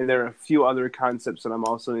 And there are a few other concepts that I'm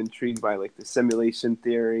also intrigued by, like the simulation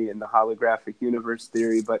theory and the holographic universe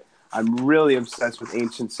theory. But I'm really obsessed with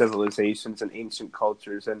ancient civilizations and ancient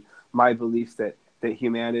cultures, and my belief that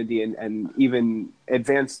humanity and even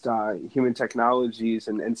advanced human technologies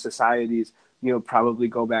and societies, probably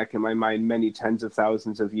go back in my mind many tens of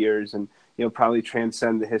thousands of years, and probably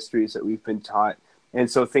transcend the histories that we've been taught. And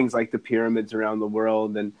so things like the pyramids around the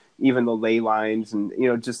world, and even the ley lines, and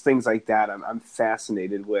just things like that, I'm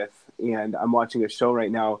fascinated with. And I'm watching a show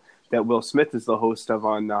right now that Will Smith is the host of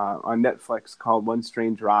on Netflix called One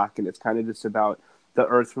Strange Rock, and it's kind of just about the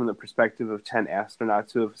Earth from the perspective of 10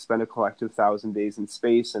 astronauts who have spent a collective 1,000 days in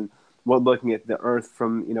space, and looking at the Earth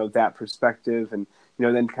from that perspective, and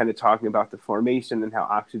then kind of talking about the formation and how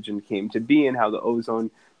oxygen came to be, and how the ozone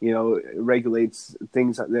regulates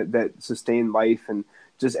things that sustain life, and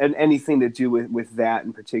just anything to do with that,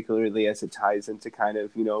 and particularly as it ties into kind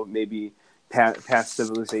of maybe past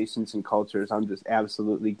civilizations and cultures. I'm just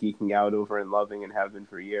absolutely geeking out over and loving, and have been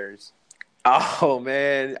for years. Oh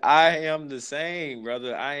man, I am the same,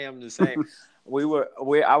 brother. I am the same.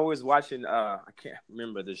 I was watching. I can't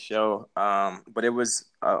remember the show. But it was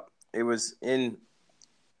in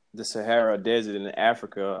the Sahara Desert in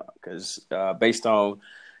Africa, because based on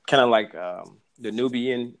kind of like the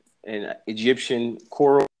Nubian and Egyptian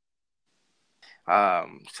coral,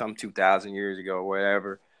 some 2,000 years ago or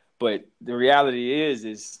whatever. But the reality is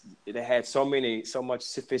it had so much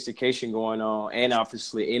sophistication going on, and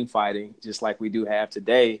obviously infighting, just like we do have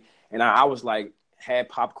today. And I was like, had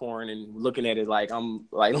popcorn and looking at it like I'm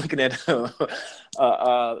like looking at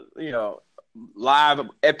you know, live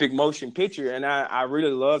epic motion picture. And I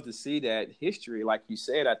really love to see that history. Like you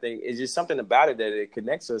said, I think it's just something about it that it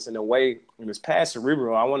connects us in a way. When it's past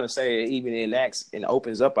cerebral, I want to say it even enacts and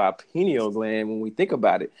opens up our pineal gland when we think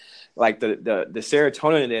about it, like the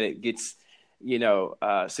serotonin that it gets, you know,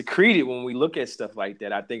 secreted when we look at stuff like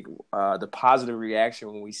that. I think the positive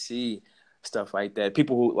reaction when we see stuff like that,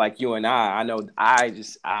 people who like you and I know I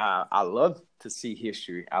love to see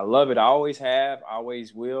history. I love it. I always have,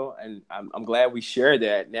 always will, and I'm glad we share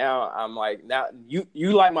that. Now I'm like, now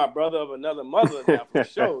you like my brother of another mother now for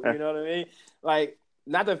sure. You know what I mean? Like,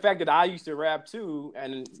 not the fact that I used to rap too,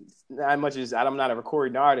 and not much as I'm not a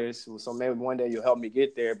recording artist, so maybe one day you'll help me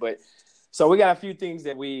get there. But so we got a few things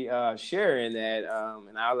that we share in that,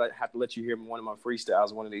 and I'll have to let you hear one of my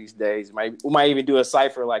freestyles one of these days. We might even do a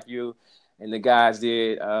cypher like you and the guys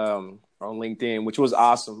did on LinkedIn, which was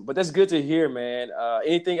awesome. But that's good to hear, man.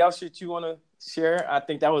 Anything else that you want to share? I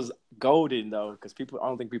think that was golden, though, because I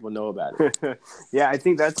don't think people know about it. Yeah, I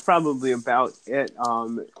think that's probably about it.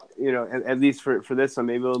 You know, at least for this one,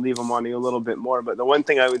 maybe we'll leave them wanting a little bit more. But the one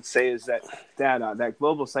thing I would say is that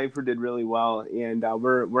Global Cypher did really well, and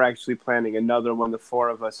we're actually planning another one, the four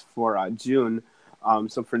of us, for June.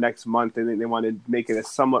 So for next month, I think they want to make it a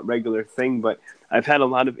somewhat regular thing, but I've had a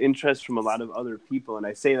lot of interest from a lot of other people. And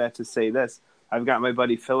I say that to say this: I've got my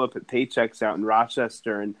buddy Philip at Paychex out in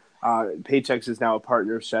Rochester, and Paychex is now a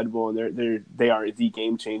partner of Shedwool, and they are the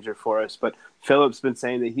game changer for us. But Philip's been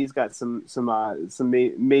saying that he's got some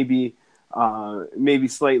maybe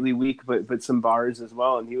slightly weak, but some bars as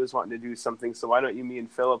well, and he was wanting to do something. So why don't you, me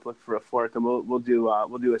and Philip, look for a fork, and we'll do a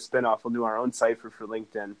spinoff. We'll do our own cipher for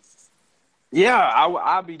LinkedIn. Yeah,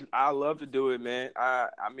 I love to do it, man. I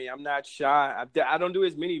mean, I'm not shy. I don't do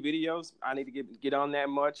as many videos. I need to get on that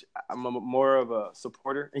much. I'm more of a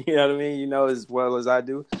supporter, you know what I mean? You know, as well as I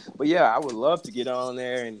do. But yeah, I would love to get on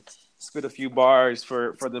there and spit a few bars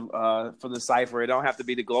for the cipher. It don't have to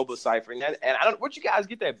be the global cipher. And I don't. Where'd you guys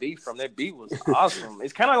get that beat from? That beat was awesome.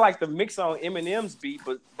 It's kind of like the mix on Eminem's beat,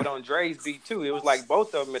 but on Dre's beat too. It was like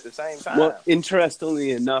both of them at the same time. Well, interestingly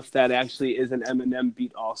enough, that actually is an Eminem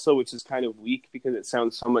beat also, which is kind of weak because it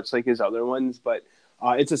sounds so much like his other ones. But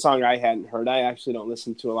it's a song I hadn't heard. I actually don't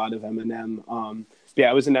listen to a lot of Eminem. Yeah,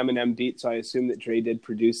 it was an Eminem beat, so I assume that Dre did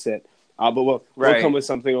produce it. But we'll come with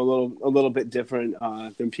something a little bit different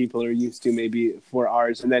than people are used to, maybe for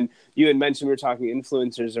ours. And then you had mentioned, we were talking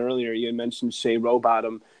influencers earlier. You had mentioned Shay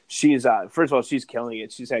Rowbottom. She's first of all, she's killing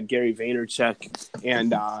it. She's had Gary Vaynerchuk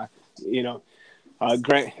and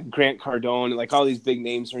Grant Cardone, like all these big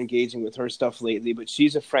names are engaging with her stuff lately. But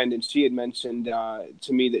she's a friend, and she had mentioned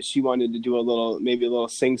to me that she wanted to do a little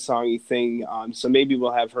sing-songy thing. So maybe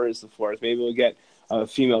we'll have her as the fourth. Maybe we'll get a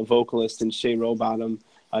female vocalist and Shay Rowbottom.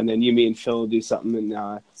 And then you, me, and Phil will do something,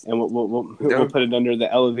 and we'll put it under the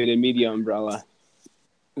Elevated Media umbrella.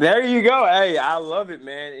 There you go. Hey, I love it,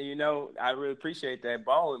 man. And, you know, I really appreciate that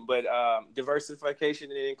balling. But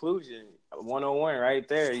diversification and inclusion, 101 right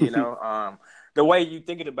there. You know, the way you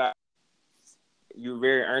thinking about it, you're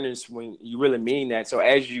very earnest when you really mean that. So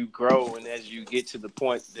as you grow and as you get to the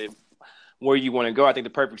point that where you want to go, I think the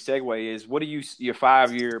perfect segue is, what do your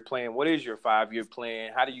 5-year plan? What is your 5-year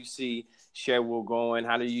plan? How do you see Shedwool going?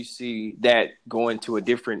 How do you see that going to a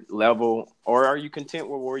different level, or are you content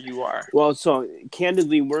with where you are? Well, so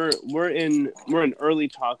candidly, we're in early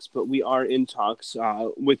talks, but we are in talks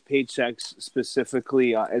with Paychex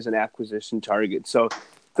specifically as an acquisition target. So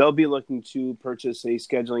they'll be looking to purchase a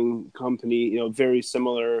scheduling company, you know, very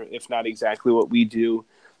similar, if not exactly what we do,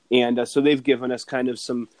 and so they've given us kind of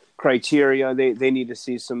some criteria. They need to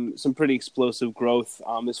see some pretty explosive growth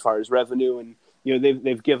as far as revenue, and you know,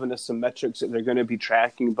 they've given us some metrics that they're going to be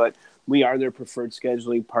tracking, but we are their preferred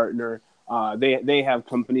scheduling partner. They have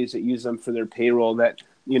companies that use them for their payroll that,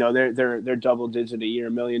 you know, they're double digit a year,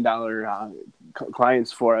 $1 million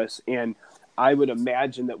clients for us. And I would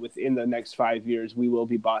imagine that within the next 5 years, we will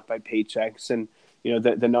be bought by Paychex, and, you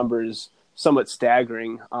know, the number is somewhat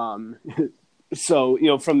staggering. So, you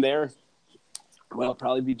know, from there, what I'll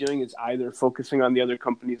probably be doing is either focusing on the other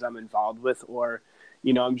companies I'm involved with, or,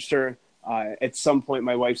 you know, I'm sure at some point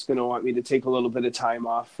my wife's going to want me to take a little bit of time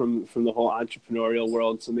off from the whole entrepreneurial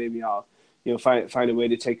world. So maybe I'll, you know, find a way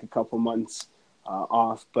to take a couple months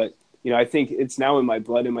off. But, you know, I think it's now in my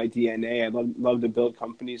blood and my DNA. I love to build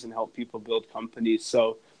companies and help people build companies.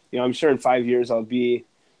 So, you know, I'm sure in 5 years I'll be,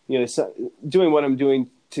 you know, doing what I'm doing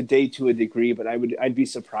today to a degree, but I'd be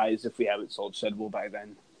surprised if we haven't sold Shedwool by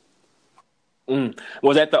then.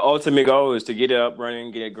 Was that the ultimate goal, is to get it up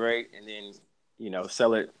running, get it great, and then,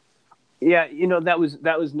 sell it? Yeah, that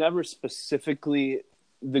was never specifically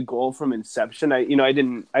the goal from inception. I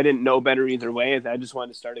didn't know better either way. I just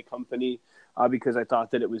wanted to start a company because I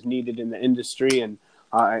thought that it was needed in the industry, and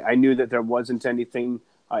I knew that there wasn't anything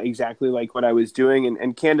exactly like what I was doing.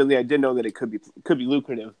 And candidly, I did know that it could be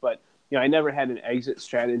lucrative, but I never had an exit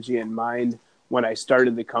strategy in mind when I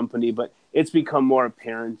started the company. But it's become more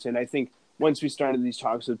apparent, and I think once we started these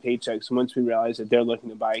talks with Paychecks, and once we realized that they're looking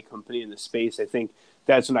to buy a company in the space, I think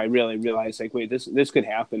that's when I really realized, like, wait, this could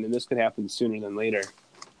happen, and this could happen sooner than later.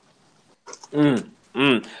 So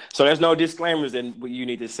there's no disclaimers that you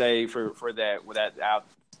need to say for that, with that out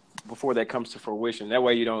before that comes to fruition. That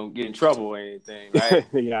way you don't get in trouble or anything, right?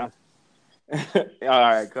 Yeah. All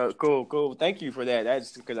right, cool. Thank you for that.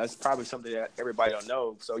 That's because that's probably something that everybody don't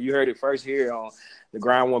know. So you heard it first here on the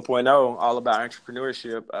Grind 1.0, all about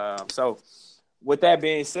entrepreneurship. So with that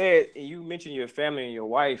being said, and you mentioned your family and your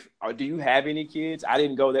wife, do you have any kids? I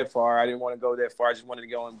didn't go that far. I didn't want to go that far. I just wanted to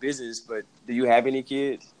go in business. But do you have any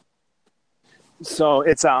kids? So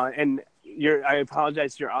it's and I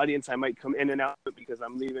apologize to your audience. I might come in and out because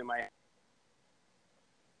I'm leaving my.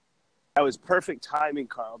 That was perfect timing,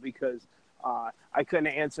 Carl, because I couldn't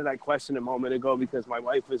answer that question a moment ago because my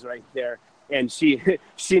wife was right there, and she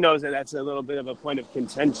knows that that's a little bit of a point of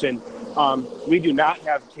contention. We do not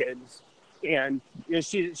have kids, and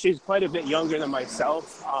she's quite a bit younger than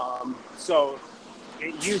myself. So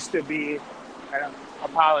it used to be.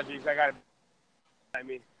 Apologies,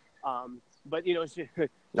 but she's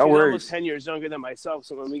No worries. almost 10 years younger than myself.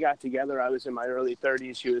 So when we got together, I was in my early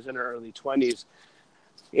 30s. She was in her early 20s.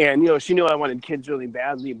 And, she knew I wanted kids really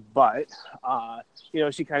badly, but,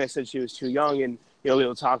 she kind of said she was too young, and,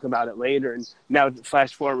 we'll talk about it later. And now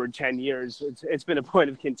flash forward 10 years, it's been a point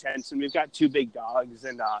of contention. We've got 2 big dogs,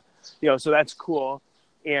 and, so that's cool.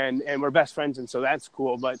 And we're best friends. And so that's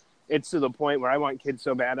cool. But it's to the point where I want kids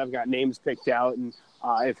so bad. I've got names picked out. And,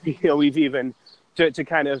 we've even to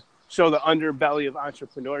kind of show the underbelly of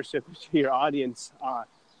entrepreneurship to your audience.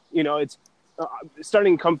 It's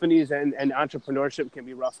starting companies and entrepreneurship can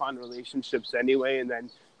be rough on relationships anyway. And then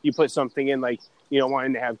you put something in like,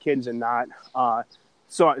 wanting to have kids and not.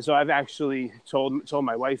 So I've actually told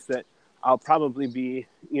my wife that I'll probably be,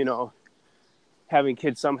 having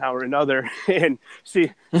kids somehow or another, and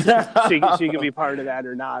she can be part of that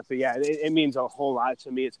or not. But yeah, it means a whole lot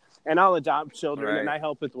to me. And I'll adopt children, Right. and I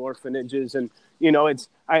help with orphanages, and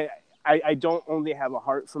I don't only have a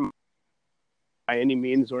heart for by any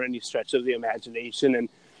means or any stretch of the imagination. And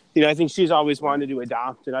I think she's always wanted to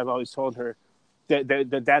adopt, and I've always told her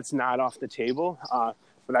that's not off the table.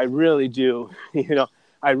 But I really do,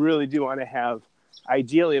 I really do want to have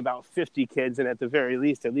ideally about 50 kids, and at the very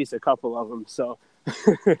least, at least a couple of them. So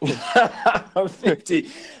 50.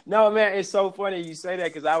 No, man, it's so funny you say that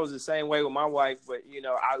because I was the same way with my wife. But,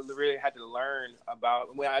 I really had to learn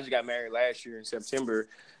about when I just got married last year in September,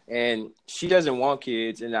 and she doesn't want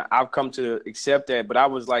kids. And I've come to accept that. But I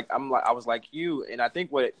was like you. And I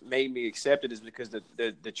think what made me accept it is because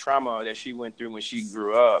the trauma that she went through when she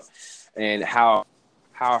grew up, and how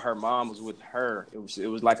her mom was with her. It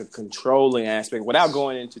was like a controlling aspect, without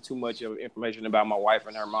going into too much of information about my wife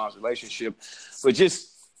and her mom's relationship. But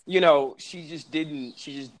just, she's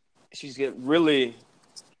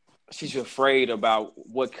afraid about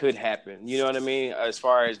what could happen. You know what I mean? As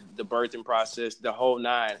far as the birthing process, the whole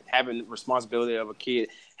nine, having responsibility of a kid.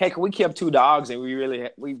 Heck, we kept 2 dogs, and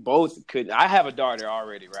we both could. I have a daughter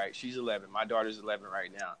already, right? She's 11. My daughter's 11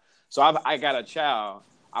 right now. So I got a child.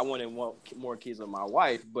 I want more kids with my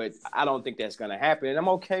wife, but I don't think that's going to happen. And I'm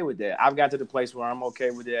okay with that. I've got to the place where I'm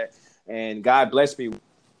okay with that. And God bless me.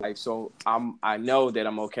 So I know that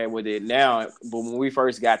I'm okay with it now. But when we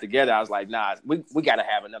first got together, I was like, nah, we got to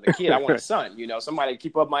have another kid. I want a son, somebody to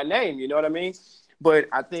keep up my name. You know what I mean? But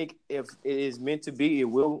I think if it is meant to be, it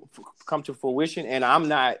will come to fruition. And I'm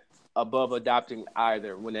not above adopting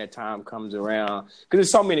either when that time comes around, because there's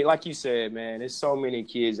so many, like you said, man, there's so many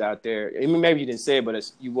kids out there. I mean, maybe you didn't say it, but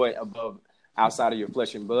you weren't above outside of your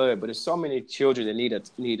flesh and blood, but there's so many children that need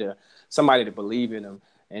somebody to believe in them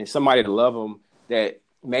and somebody to love them, that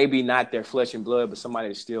maybe not their flesh and blood, but somebody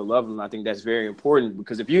to still love them. I think that's very important,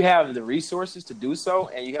 because if you have the resources to do so,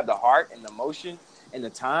 and you have the heart and the emotion and the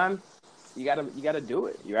time, you gotta do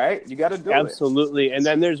it, right? You gotta do it. Absolutely. And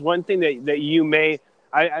then there's one thing that you may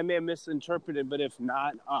I may have misinterpreted, but if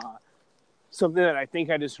not, something that I think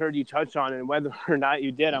I just heard you touch on, and whether or not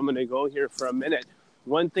you did, I'm going to go here for a minute.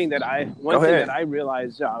 One thing that I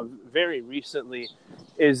realized very recently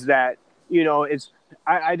is that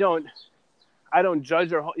I don't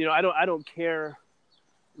judge, or I don't care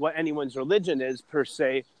what anyone's religion is per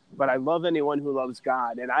se, but I love anyone who loves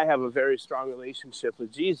God. And I have a very strong relationship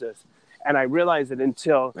with Jesus. And I realized that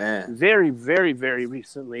until very, very, very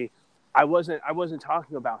recently, I wasn't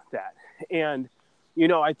talking about that. And,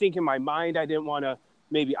 I think in my mind, I didn't want to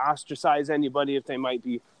maybe ostracize anybody if they might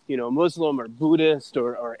be, Muslim or Buddhist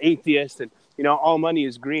or atheist. And, all money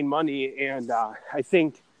is green money. And I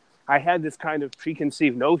think I had this kind of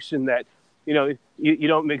preconceived notion that, you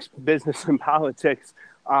don't mix business and politics,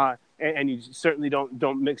 and you certainly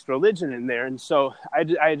don't mix religion in there. And so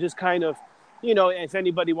I just kind of, if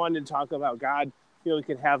anybody wanted to talk about God, we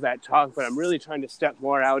could have that talk. But I'm really trying to step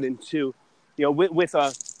more out into, with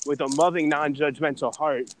a loving, non-judgmental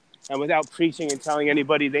heart, and without preaching and telling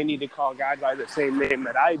anybody they need to call God by the same name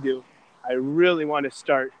that I do. I really want to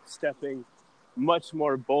start stepping much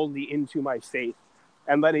more boldly into my faith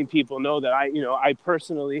and letting people know that I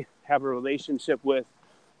personally have a relationship with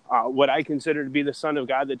what I consider to be the Son of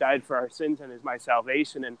God that died for our sins and is my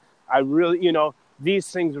salvation. And I really, these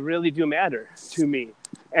things really do matter to me.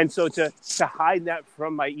 And so to hide that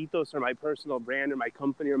from my ethos or my personal brand or my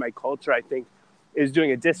company or my culture, I think is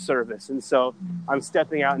doing a disservice. And so I'm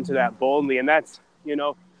stepping out into that boldly. And that's,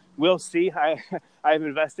 we'll see. I have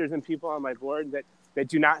investors and people on my board that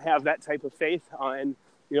do not have that type of faith. And,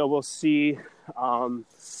 we'll see,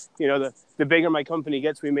 the bigger my company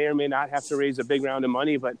gets, we may or may not have to raise a big round of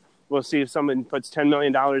money, but we'll see if someone puts $10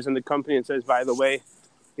 million in the company and says, by the way,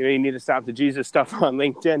 you need to stop the Jesus stuff on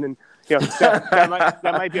LinkedIn. And, that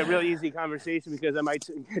might be a really easy conversation, because I might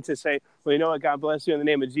get to say, well, God bless you in the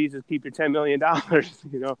name of Jesus, keep your $10 million,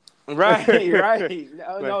 Right.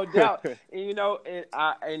 No doubt.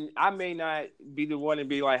 And, I may not be the one to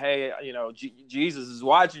be like, hey, Jesus is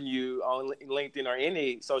watching you on LinkedIn or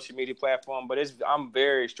any social media platform, but I'm a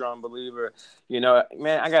very strong believer.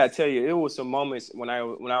 Man, I got to tell you, it was some moments when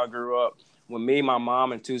I grew up, when me, my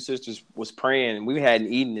mom, and two sisters was praying. We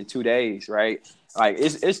hadn't eaten in 2 days, right? Like,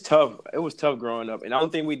 it's tough. It was tough growing up. And the only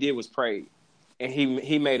thing we did was pray. And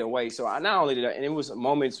he made a way. So I not only did that, and it was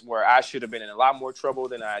moments where I should have been in a lot more trouble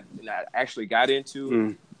than I actually got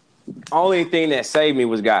into. Only thing that saved me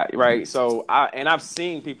was God, right? So I've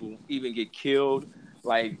seen people even get killed.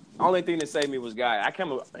 Like, only thing that saved me was God. I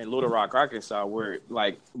came up in Little Rock, Arkansas, where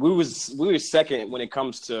like we were second when it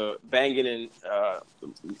comes to banging and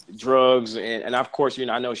drugs, and of course,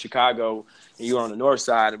 I know Chicago, and you're on the north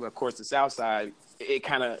side, but of course the south side, it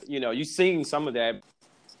kind of, you've seen some of that.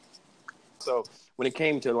 So when it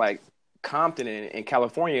came to like Compton and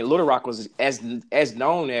California, Little Rock was as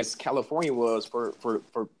known as California was for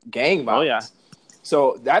gang violence. Oh yeah.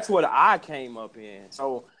 So that's what I came up in.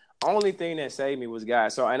 So only thing that saved me was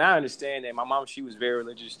God. So, and I understand that my mom, she was very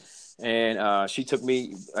religious, and she took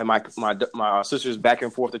me and my sisters back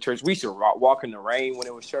and forth to church. We used to walk in the rain when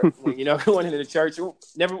it was church. When, going into the church, we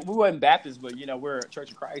wasn't Baptist, but we're a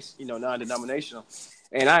Church of Christ, non-denominational.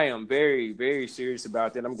 And I am very, very serious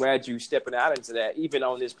about that. I'm glad you stepping out into that, even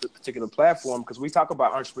on this particular platform, because we talk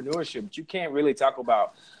about entrepreneurship, but you can't really talk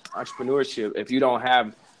about entrepreneurship if you don't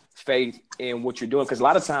have faith in what you're doing. Because a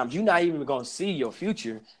lot of times you're not even going to see your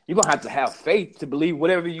future. You're going to have faith to believe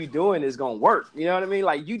whatever you're doing is going to work. You know what I mean?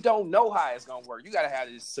 Like, you don't know how it's going to work. You got to have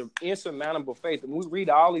this insurmountable faith. And we read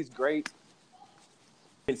all these great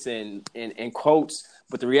and quotes,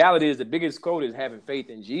 but the reality is the biggest quote is having faith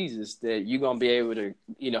in Jesus, that you're going to be able to,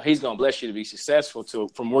 he's going to bless you to be successful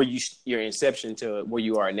from where your inception to where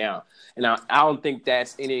you are now. And I don't think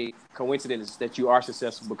that's any coincidence that you are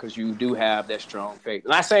successful, because you do have that strong faith.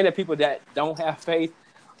 I'm not saying that people that don't have faith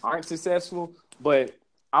aren't successful, but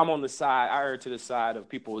I'm on the side, I err to the side of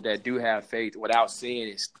people that do have faith without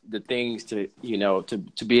seeing the things to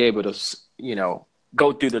be able to,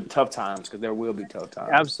 go through the tough times, because there will be tough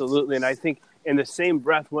times. Absolutely. And I think in the same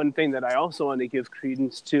breath, one thing that I also want to give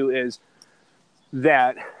credence to is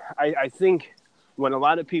that I think when a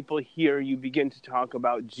lot of people hear you begin to talk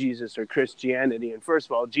about Jesus or Christianity, and first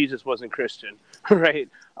of all, Jesus wasn't Christian, right?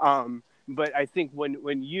 But I think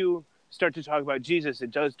when you start to talk about Jesus,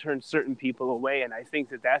 it does turn certain people away. And I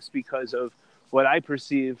think that that's because of what I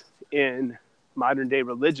perceive in modern day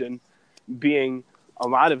religion being a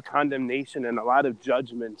lot of condemnation and a lot of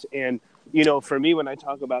judgment. And, for me, when I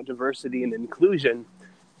talk about diversity and inclusion,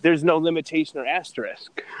 there's no limitation or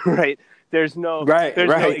asterisk, right? There's no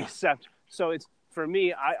except. So it's, for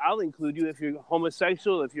me, I'll include you if you're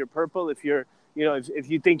homosexual, if you're purple, if you're, if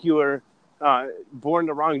you think you were born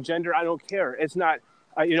the wrong gender, I don't care. It's not,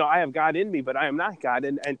 I have God in me, but I am not God.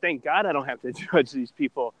 And thank God I don't have to judge these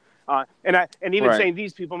people. And even saying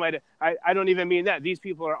these people might, I don't even mean that. These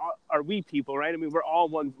people are we people, right? I mean, we're all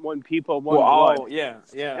one people, one blood.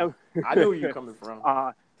 Yeah. I knew where you're coming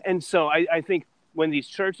from. And so I think when these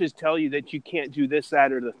churches tell you that you can't do this,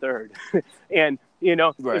 that, or the third. And, you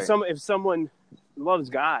know, Right. if someone loves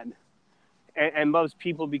God and loves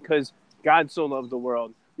people because God so loved the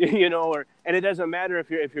world, you know, and it doesn't matter if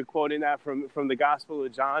you're quoting that from the Gospel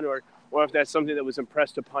of John, or if that's something that was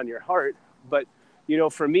impressed upon your heart. But, you know,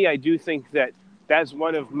 for me, I do think that that's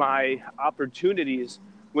one of my opportunities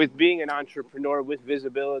with being an entrepreneur with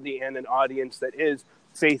visibility and an audience that is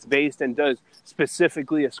faith-based and does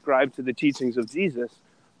specifically ascribe to the teachings of Jesus,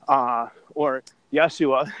 or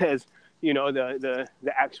Yeshua, as, you know, the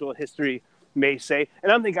actual history may say.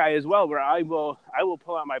 And I'm the guy as well, where I will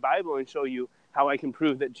pull out my Bible and show you how I can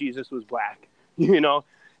prove that Jesus was black, you know.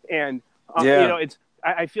 And you know,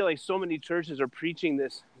 I feel like so many churches are preaching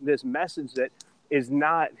this message that is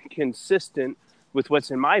not consistent with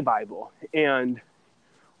what's in my Bible, and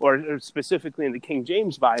or specifically in the King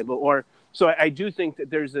James Bible. Or so I do think that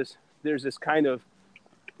there's this kind of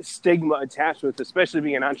stigma attached with, especially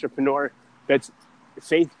being an entrepreneur that's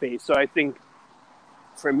faith-based. So I think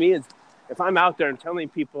for me, it's, if I'm out there and telling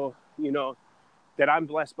people, you know, that I'm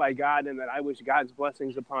blessed by God and that I wish God's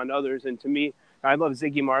blessings upon others. And to me, I love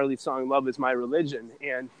Ziggy Marley's song, "Love Is My Religion."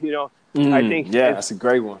 And, you know, I think that's a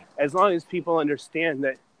great one. As long as people understand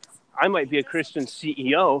that I might be a Christian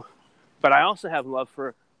CEO, but I also have love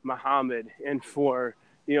for Muhammad and for,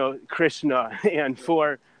 you know, Krishna and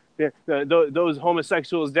for those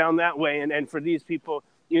homosexuals down that way. And for these people,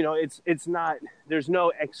 you know, it's not, there's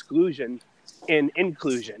no exclusion in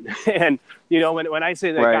inclusion. And, you know, when I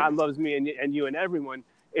say that God loves me and you and everyone,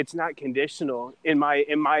 it's not conditional in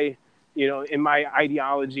my you know, in my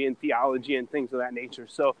ideology and theology and things of that nature.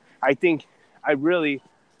 So I think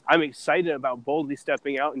I'm excited about boldly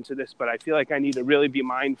stepping out into this, but I feel like I need to really be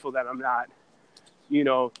mindful that I'm not, you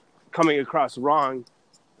know, coming across wrong,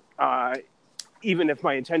 even if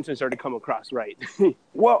my intentions are to come across right.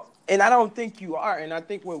 Well, and I don't think you are. And I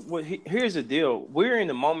think here's the deal. We're in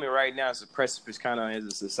the moment right now as a precipice kind of as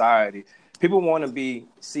a society. People want to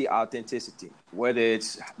see authenticity, whether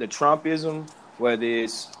it's the Trumpism, whether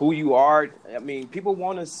it's who you are. I mean, people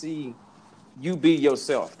want to see you be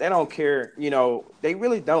yourself. They don't care, you know, they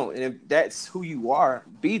really don't. And if that's who you are,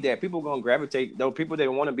 be that. People are going to gravitate. Those people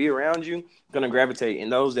that want to be around you going to gravitate,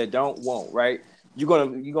 and those that don't won't, right? You're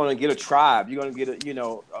gonna get a tribe. You're gonna get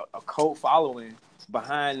a cult following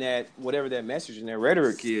behind that, whatever that message and that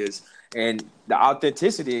rhetoric is. And the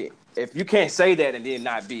authenticity, if you can't say that and then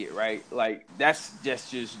not be it, right? Like that's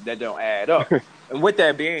just that don't add up. And with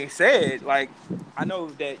that being said, like I know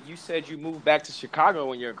that you said you moved back to Chicago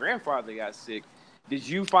when your grandfather got sick. Did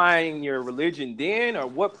you find your religion then, or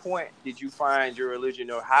what point did you find your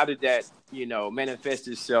religion, or how did that, you know, manifest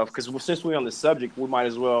itself? Because since we're on the subject, we might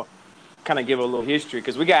as well kind of give a little history,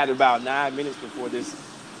 because we got about 9 minutes before this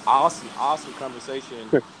awesome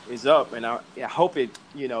conversation is up, and I hope it,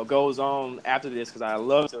 you know, goes on after this, because I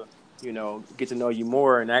love to, you know, get to know you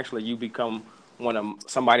more, and actually you become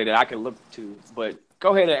somebody that I can look to. But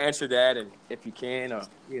go ahead and answer that, and if you can, or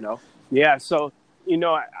you know. Yeah. So, you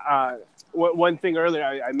know, one thing earlier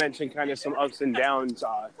I mentioned kind of some ups and downs.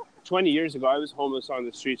 20 years ago, I was homeless on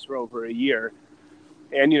the streets for over a year.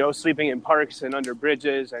 And, you know, sleeping in parks and under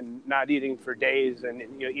bridges and not eating for days, and,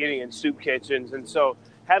 you know, eating in soup kitchens. And so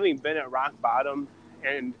having been at rock bottom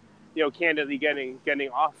and, you know, candidly getting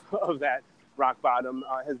off of that rock bottom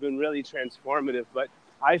has been really transformative. But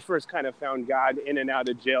I first kind of found God in and out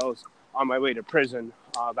of jails on my way to prison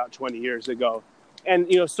about 20 years ago.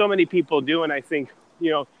 And, you know, so many people do. And I think,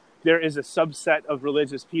 you know, there is a subset of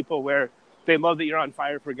religious people where they love that you're on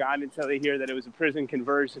fire for God until they hear that it was a prison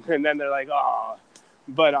conversion. And then they're like, oh.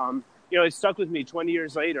 But, you know, it stuck with me 20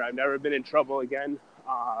 years later. I've never been in trouble again.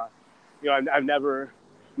 You know, I've never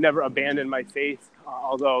abandoned my faith,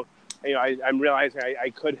 although, you know, I'm realizing I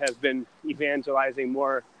could have been evangelizing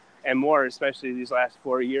more and more, especially these last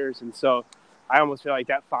 4 years. And so I almost feel like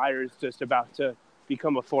that fire is just about to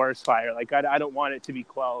become a forest fire. Like I don't want it to be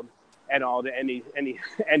quelled at all to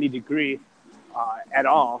any degree at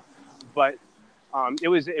all. But it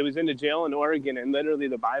was in a jail in Oregon, and literally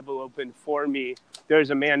the Bible opened for me. There's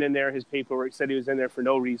a man in there. His paperwork said he was in there for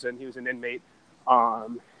no reason. He was an inmate.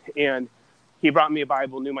 And he brought me a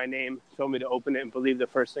Bible, knew my name, told me to open it and believe the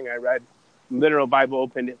first thing I read. Literal Bible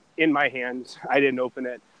opened in my hands. I didn't open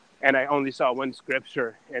it. And I only saw one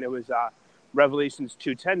scripture, and it was Revelations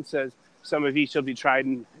 2:10 says, some of you shall be tried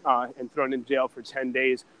and thrown in jail for 10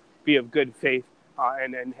 days. Be of good faith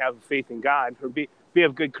and have faith in God. Or be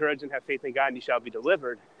of good courage and have faith in God, and you shall be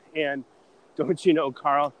delivered. And don't you know,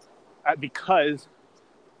 Carl, because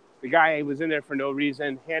the guy was in there for no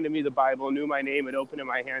reason, handed me the Bible, knew my name, and opened in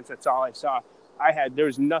my hands. That's all I saw. There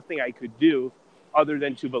was nothing I could do other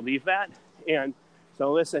than to believe that. And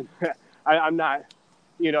so listen, I'm not,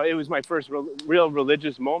 it was my first real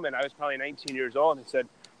religious moment. I was probably 19 years old and said,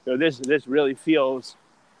 this really feels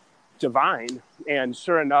divine. And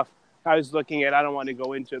sure enough, I was looking at, I don't want to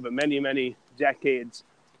go into it, but many, many decades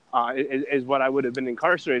is what I would have been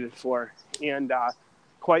incarcerated for. And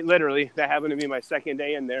quite literally, that happened to be my second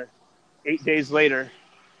day in there. 8 days later,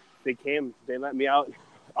 they let me out.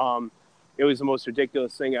 It was the most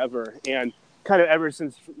ridiculous thing ever. And kind of ever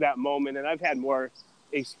since that moment, and I've had more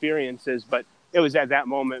experiences, but it was at that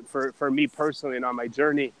moment for me personally and on my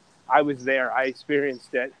journey, I was there. I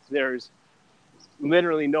experienced it. There's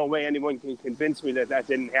literally no way anyone can convince me that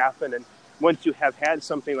didn't happen. And once you have had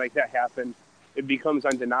something like that happen, it becomes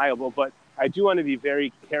undeniable. But I do want to be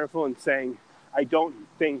very careful in saying, I don't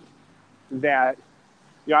think that,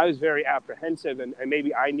 I was very apprehensive and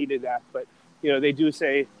maybe I needed that. But, they do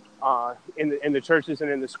say in the churches and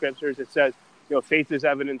in the scriptures, it says, faith is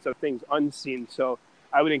evidence of things unseen. So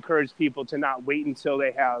I would encourage people to not wait until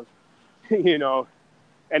they have,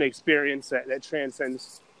 an experience that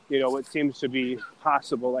transcends, what seems to be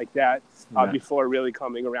possible like that before really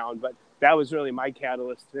coming around. But that was really my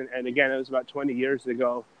catalyst. And again, it was about 20 years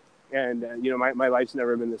ago. And, my life's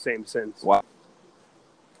never been the same since. Wow.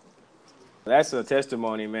 That's a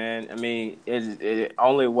testimony, man. I mean, the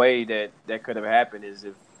only way that could have happened is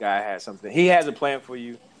if God had something. He has a plan for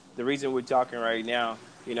you. The reason we're talking right now,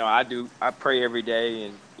 I pray every day.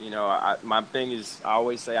 And, my thing is, I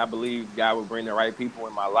always say, I believe God will bring the right people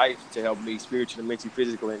in my life to help me spiritually, mentally,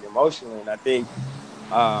 physically, and emotionally. And I think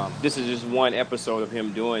this is just one episode of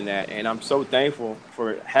him doing that. And I'm so thankful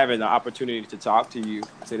for having the opportunity to talk to you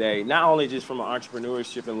today, not only just from an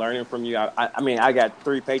entrepreneurship and learning from you. I got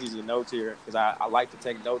 3 pages of notes here because I like to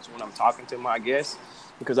take notes when I'm talking to my guests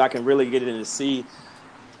because I can really get in to see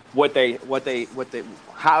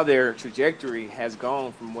how their trajectory has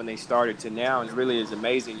gone from when they started to now. And it really is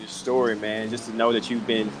amazing, your story, man. Just to know that you've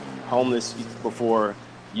been homeless before,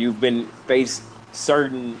 you've been faced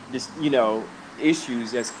certain,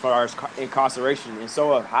 issues as far as incarceration, and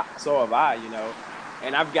so have I,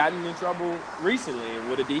 and I've gotten in trouble recently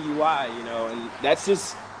with a DUI, and that's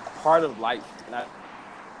just part of life. And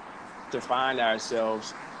to find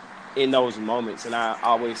ourselves in those moments, and I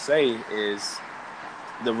always say is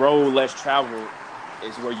the road less traveled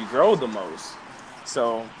is where you grow the most.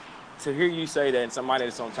 So to hear you say that, and somebody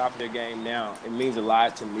that's on top of their game now, it means a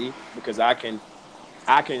lot to me because I can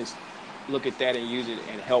look at that and use it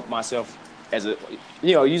and help myself as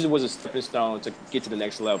use it as a stepping stone to get to the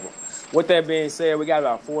next level. With that being said, we got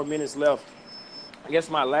about 4 minutes left. I guess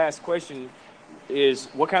my last question is,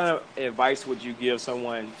 what kind of advice would you give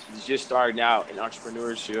someone just starting out in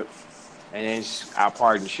entrepreneurship? And then our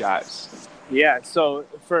parting shots. Yeah, so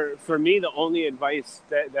for me, the only advice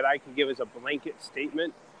that I can give is a blanket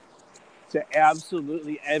statement to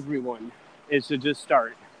absolutely everyone is to just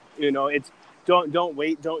start. It's don't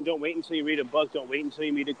wait until you read a book. Don't wait until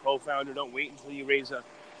you meet a co-founder. Don't wait until you raise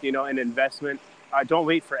an investment. Don't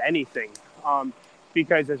wait for anything,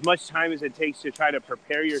 because as much time as it takes to try to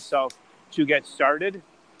prepare yourself to get started,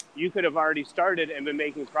 you could have already started and been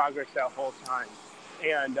making progress that whole time.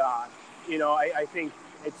 And I think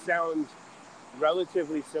it sounds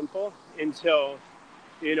relatively simple until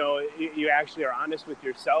you actually are honest with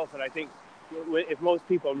yourself. And I think if most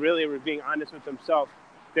people really were being honest with themselves,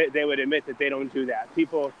 they would admit that they don't do that.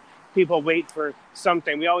 People wait for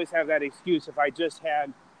something. We always have that excuse. If I just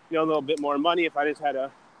had a little bit more money, if I just had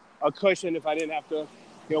a cushion, if I didn't have to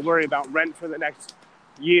worry about rent for the next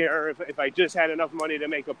year, if I just had enough money to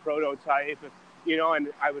make a prototype, and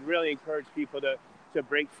I would really encourage people to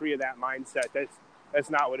break free of that mindset. That's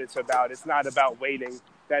not what it's about. It's not about waiting.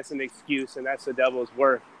 That's an excuse, and that's the devil's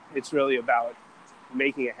work. It's really about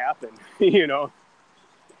making it happen,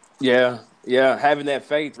 Yeah. Having that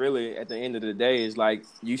faith, really, at the end of the day, is like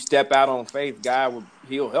you step out on faith,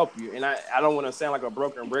 He'll help you. And I don't want to sound like a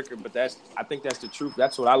broken record, but I think that's the truth.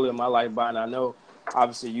 That's what I live my life by, and I know,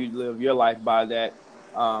 obviously, you live your life by that.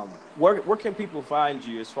 Where can people find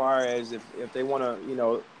you as far as if they want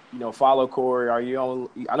to, follow Cory? Are you on?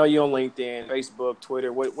 I know you're on LinkedIn, Facebook,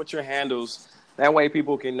 Twitter. What's your handles? That way,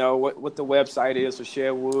 people can know what the website is for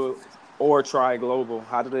Shedwool or Try Global.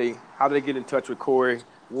 How do they get in touch with Cory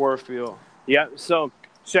Warfield? Yeah, so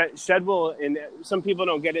Shedwool, and some people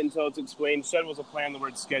don't get it until it's explained. Shedwool is a play on the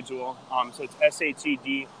word schedule. So it's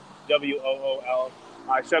SHEDWOOL.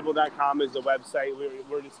 Shedwool.com is the website.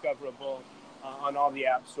 We're discoverable on all the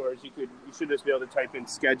app stores. You should just be able to type in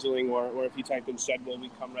scheduling, or if you type in Shedwool, we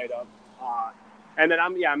come right up. And then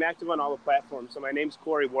I'm active on all the platforms. So my name's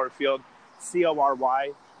Cory Warfield,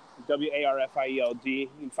 CORY Warfield. You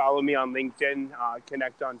can follow me on LinkedIn,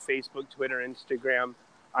 connect on Facebook, Twitter, Instagram.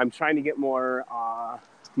 I'm trying to get more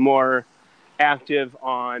active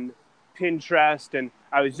on Pinterest, and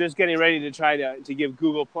I was just getting ready to try to give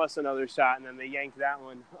Google Plus another shot, and then they yanked that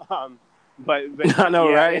one. But I know,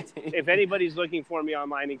 yeah, right? if anybody's looking for me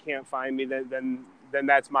online and can't find me, then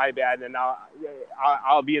that's my bad, and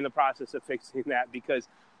I'll be in the process of fixing that, because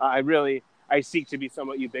I seek to be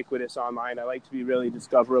somewhat ubiquitous online. I like to be really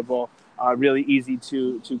discoverable, really easy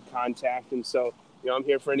to contact, and so I'm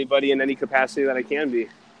here for anybody in any capacity that I can be.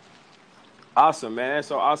 Awesome, man. That's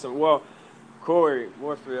so awesome. Well, Cory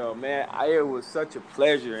Warfield, man, it was such a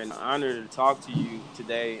pleasure and honor to talk to you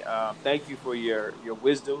today. Thank you for your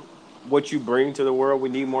wisdom, what you bring to the world. We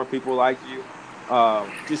need more people like you.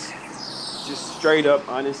 Just straight up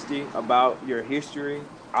honesty about your history.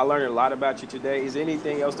 I learned a lot about you today. Is there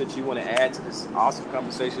anything else that you want to add to this awesome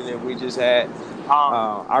conversation that we just had?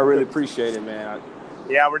 I really appreciate it, man.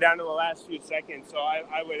 Yeah, we're down to the last few seconds, so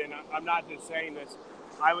I would, and I'm not just saying this,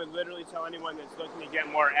 I would literally tell anyone that's looking to get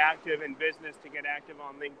more active in business to get active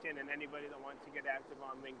on LinkedIn, and anybody that wants to get active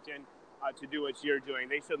on LinkedIn to do what you're doing.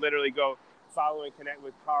 They should literally go follow and connect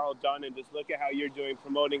with Carl Dunn and just look at how you're doing,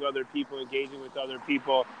 promoting other people, engaging with other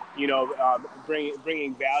people,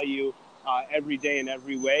 bringing value every day in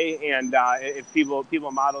every way. And if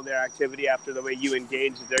people model their activity after the way you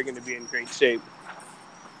engage, they're going to be in great shape.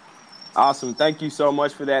 Awesome. Thank you so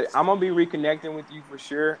much for that. I'm going to be reconnecting with you for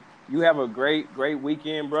sure. You have a great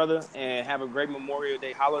weekend, brother, and have a great Memorial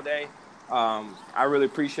Day holiday. I really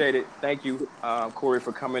appreciate it. Thank you, Cory,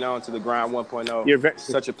 for coming on to the Grind 1.0.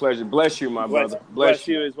 Such a pleasure. Bless you, my brother. Bless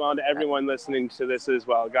you as well, and to everyone listening to this as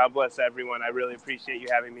well. God bless everyone. I really appreciate you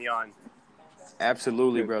having me on.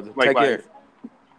 Absolutely, brother. Likewise. Take care.